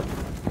 man, chill out.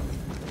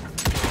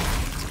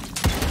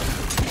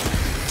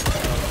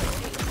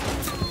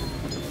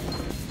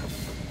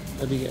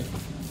 अभी क्या?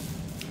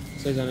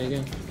 सही जाने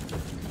क्या?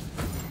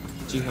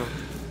 जी हाँ.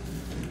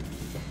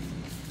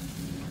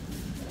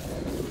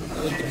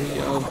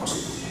 Out.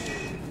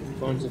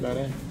 कौन चला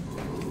रहा है?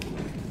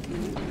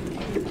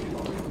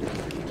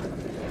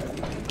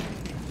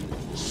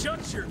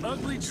 Shut your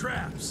ugly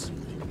traps.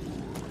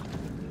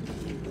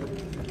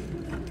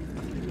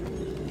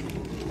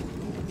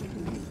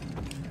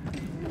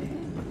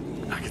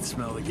 I can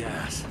smell the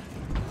gas.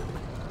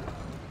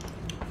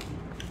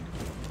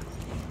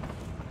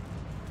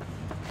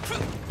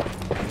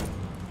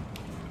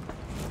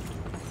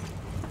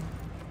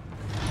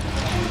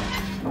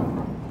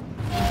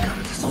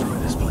 Gotta destroy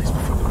this place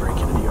before we break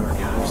into the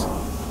archives.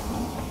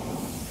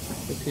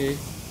 Okay.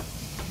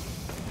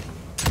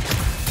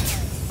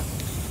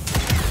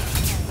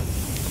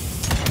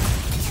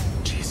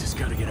 Jesus,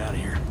 gotta get out of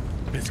here.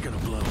 It's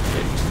gonna blow.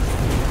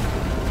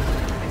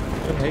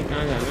 भाई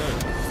कहाँ जाना है?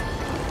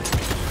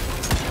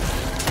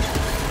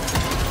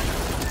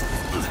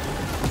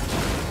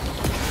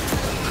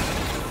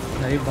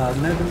 भाई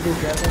भागना है तुमको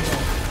क्या कर रहा है?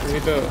 ये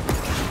तो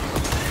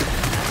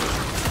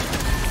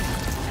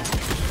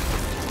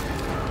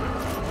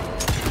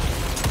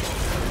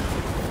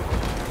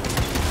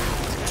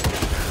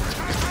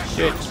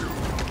shit.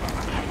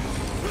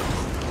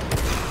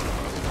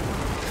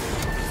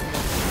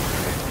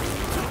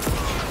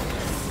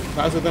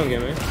 भाग सकता हूँ क्या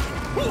मैं?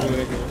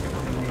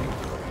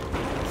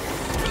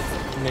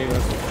 नहीं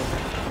भाग सकता.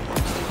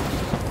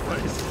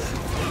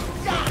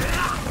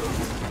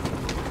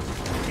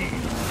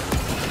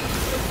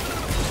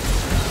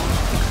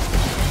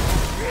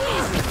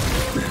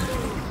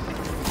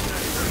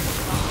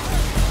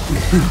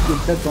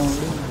 कितना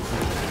कॉमेडी.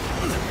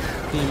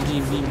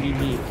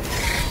 Beam.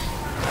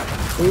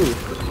 Ooh.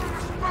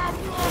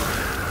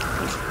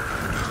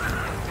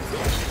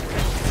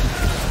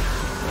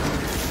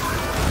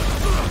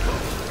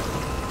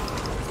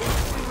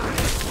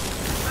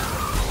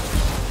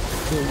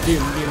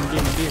 Beam.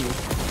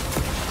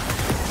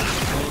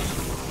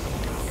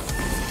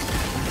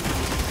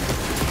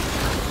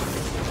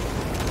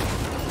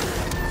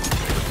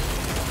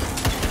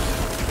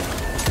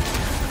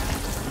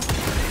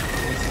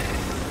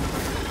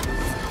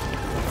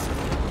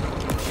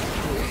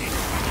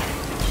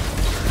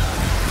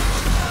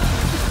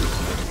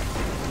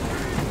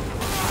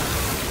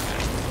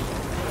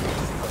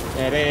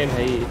 अरे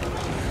भाई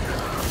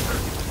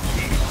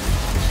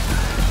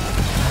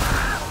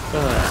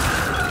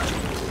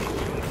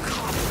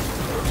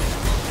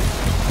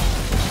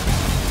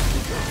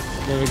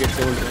never gets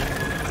old, man.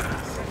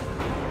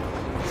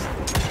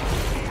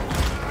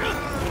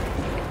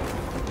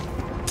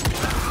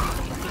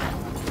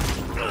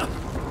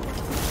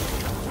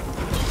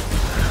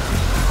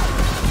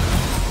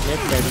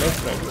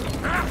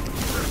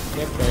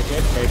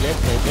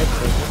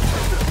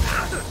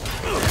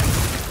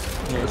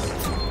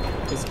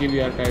 Skill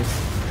archives.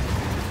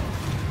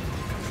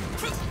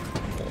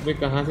 अबे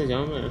कहाँ से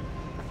जाऊँ मैं?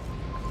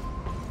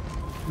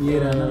 ये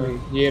रहा ना भाई.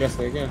 ये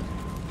रास्ता है क्या?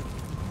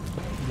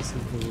 This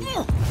is the way.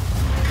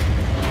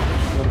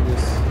 What is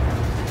this?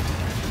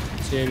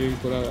 Chair भी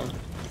खुला हुआ.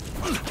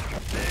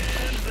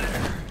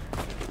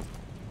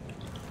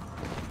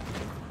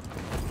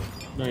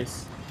 Nice.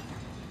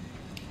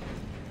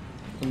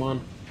 Come on.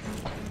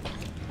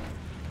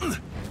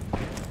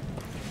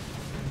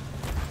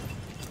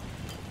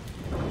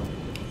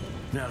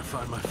 Now to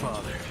find my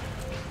father.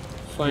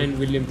 Find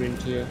William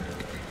Rentier.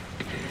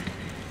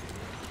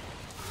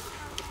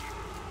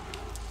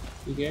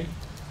 Okay.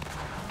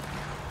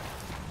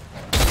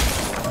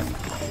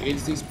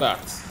 It's these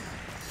parts.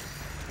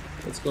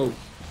 Let's go.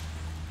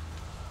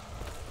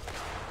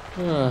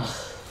 Oh,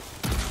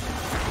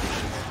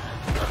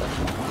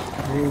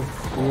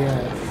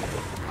 yeah.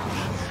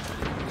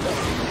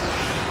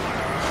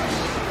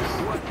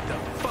 What the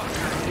fuck?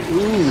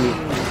 Ooh.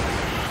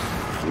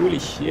 Holy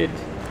shit.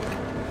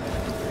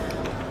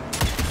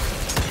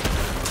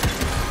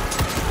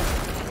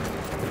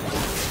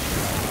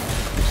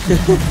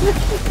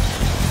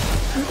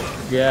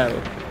 Yeah.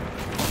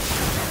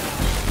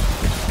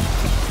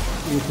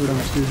 ये थोड़ा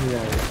मुश्किल से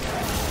जाएगा.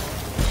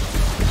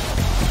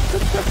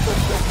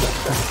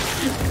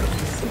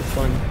 So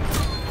fun.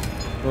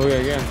 हो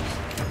गया क्या?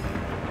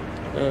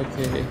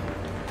 Okay.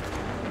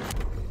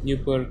 New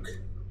perk.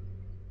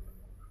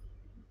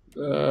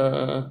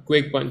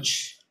 Quick punch.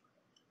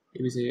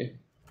 ये भी सही है.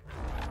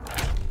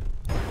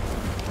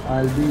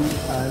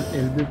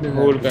 LB पे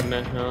होल्ड करना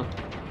है. हाँ.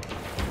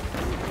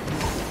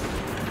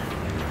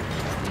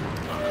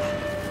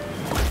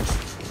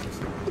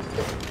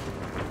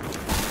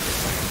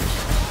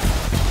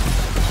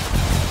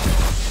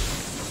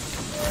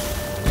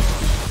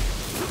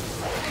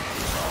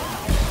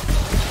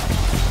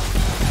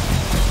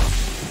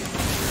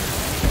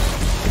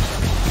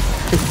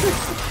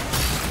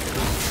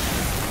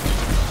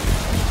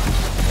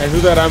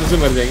 ऐसे तो आराम से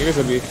मर जाएंगे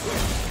सभी.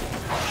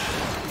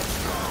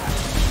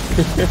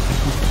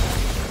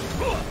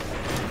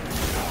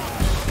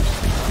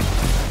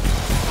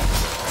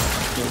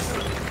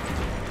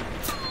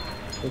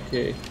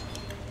 Okay,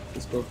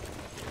 let's go.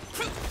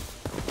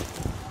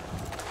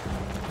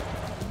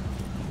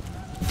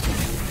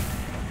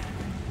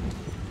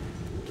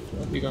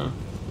 अभी कहाँ?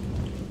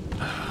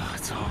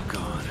 It's all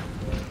gone.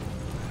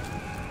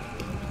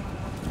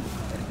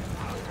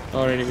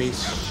 Our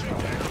enemies.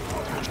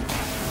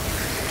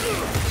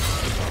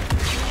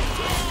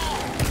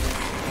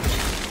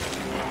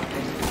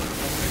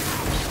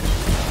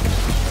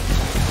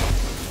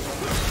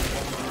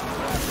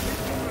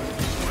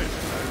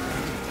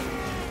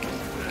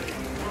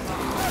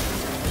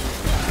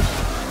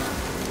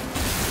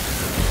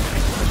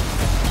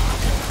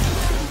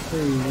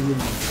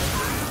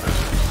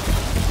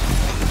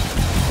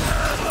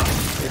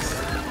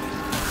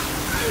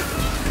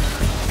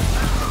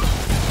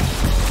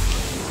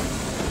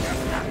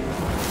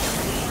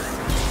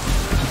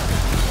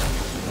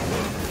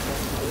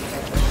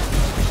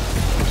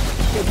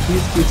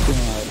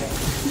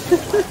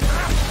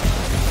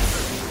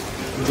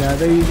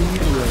 ज़्यादा ही नहीं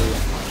हुआ है.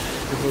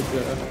 बहुत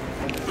ज़्यादा.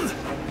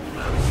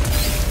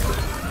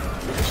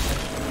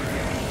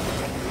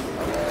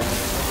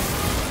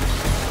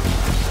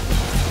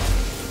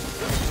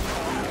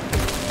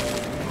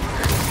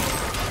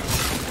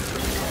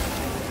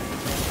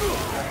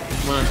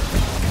 Man.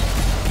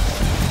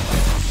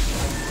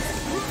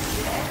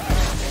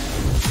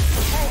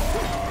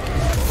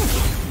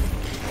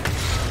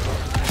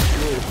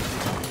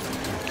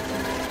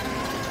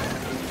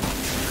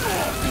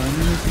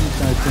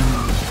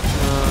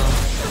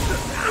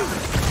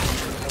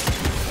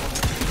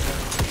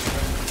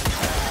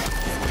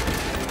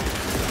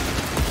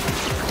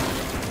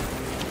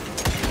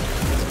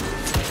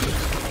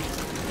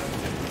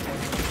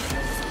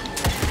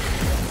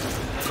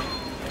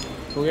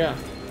 हो गया.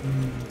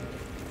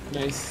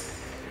 Nice.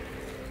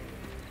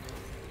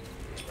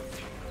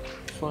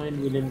 Find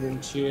William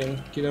Rentier.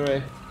 किधर है?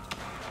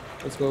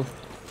 Let's go.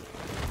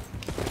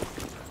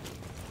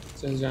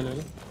 चल जाना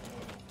है.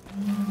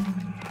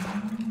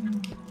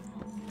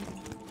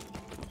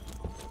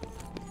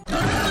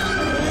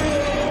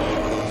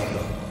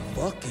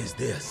 What is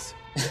this?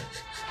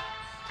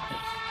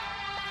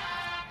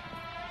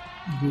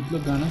 भूत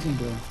लोग गाना सुन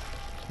रहे हैं.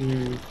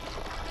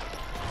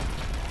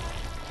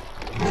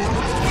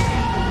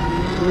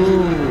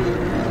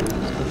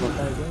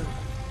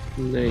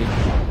 नहीं.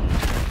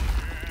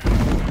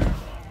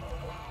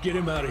 Get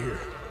him out of here.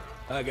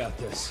 I got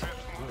this.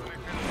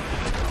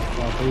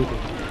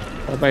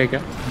 पापा है क्या?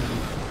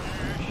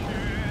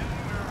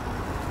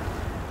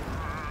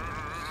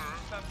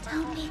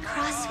 Don't be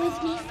cross with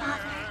me,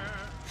 Father.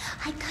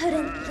 I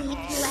couldn't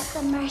leave you at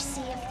the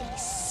mercy of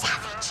these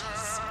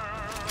savages.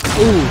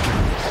 Ooh,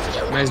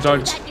 You nice do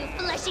dodge. that, you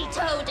fleshy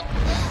toad.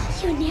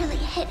 You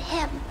nearly hit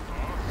him.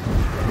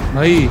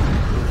 भाई,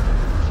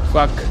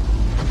 fuck.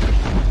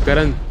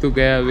 करण तू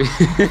गया अभी.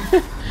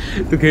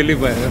 तू खेल ही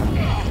पाएगा.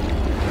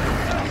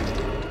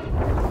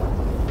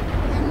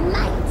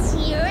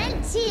 Mighty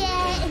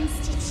Rentier.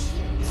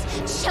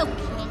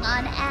 choking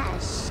on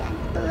ash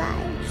and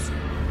blood.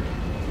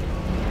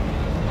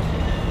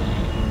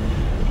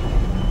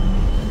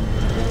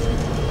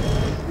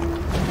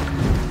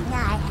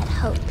 I had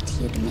hoped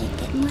you'd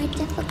make it more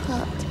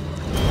difficult.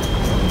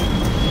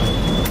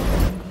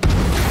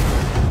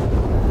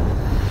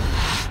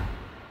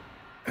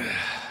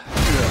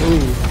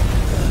 Ooh,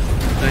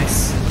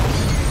 nice.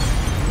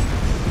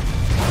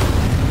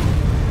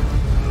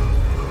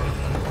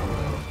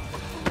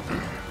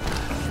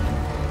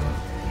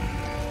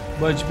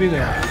 बच भी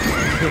गया.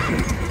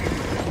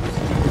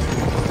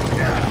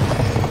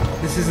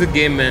 This is the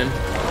game, man.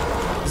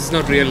 This is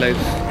not real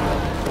life.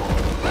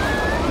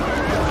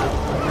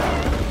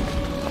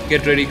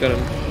 Get ready,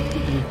 Karan.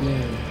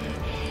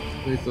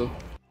 Wait, though.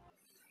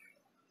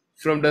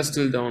 From dusk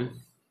till dawn.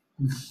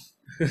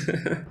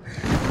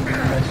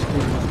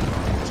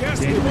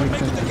 Jesse, what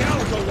making the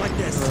gallows go like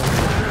this?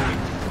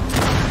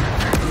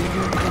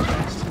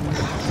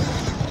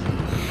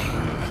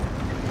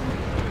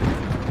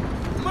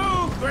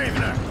 Move,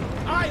 Gravener!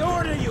 I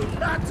order you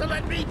not to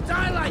let me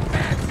die like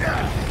that!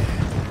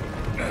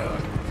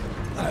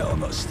 I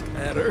almost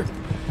had her.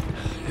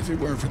 If it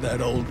weren't for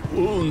that old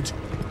wound.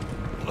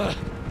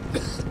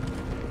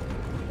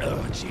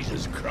 Oh,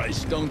 Jesus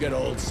Christ, don't get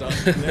old, son.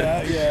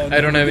 Yeah.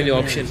 I don't have any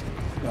option.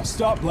 Now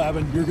stop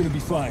blabbing, you're gonna be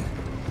fine.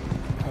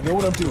 I know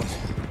what I'm doing.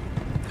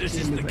 This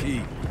is the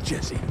key,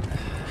 Jesse.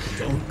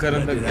 Don't let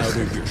it out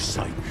of your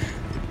sight.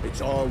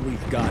 It's all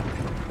we've got.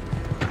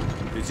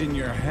 It's in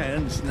your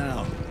hands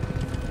now.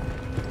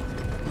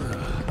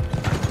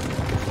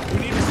 We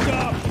need to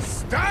stop!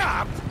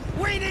 Stop!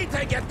 We need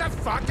to get the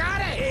fuck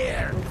out of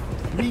here!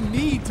 We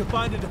need to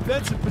find a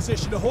defensive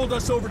position to hold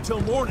us over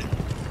till morning.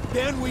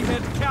 Then we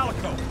head to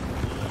Calico.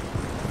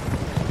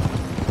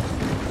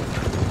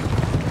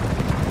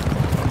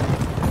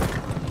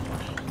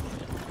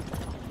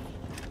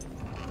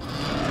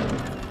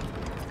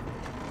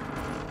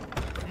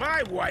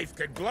 My wife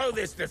could blow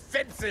this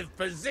defensive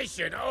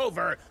position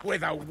over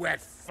with a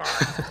wet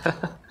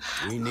fart.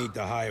 We need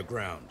the higher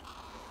ground.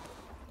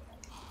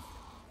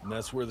 And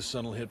that's where the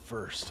sun will hit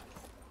first.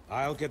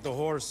 I'll get the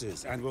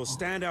horses, and we'll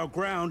stand our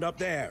ground up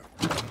there.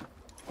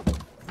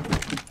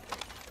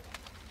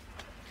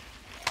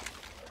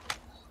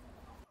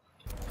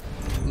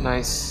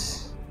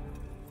 Nice.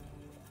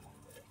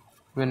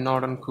 We're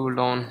not on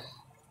cooldown.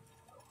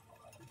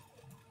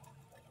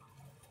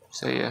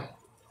 So yeah.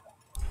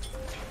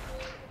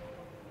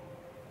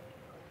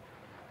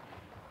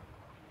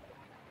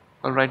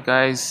 Alright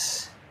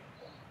guys,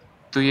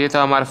 तो ये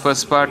था हमारा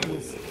first part.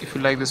 If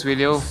you like this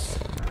video,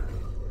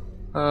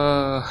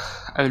 I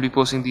will be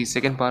posting the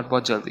second part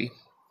बहुत जल्दी.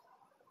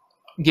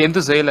 Game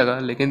तो सही लगा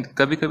लेकिन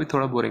कभी कभी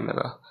थोड़ा बोरिंग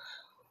लगा.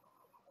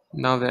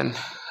 Now then,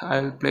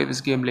 I'll play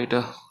this game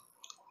later.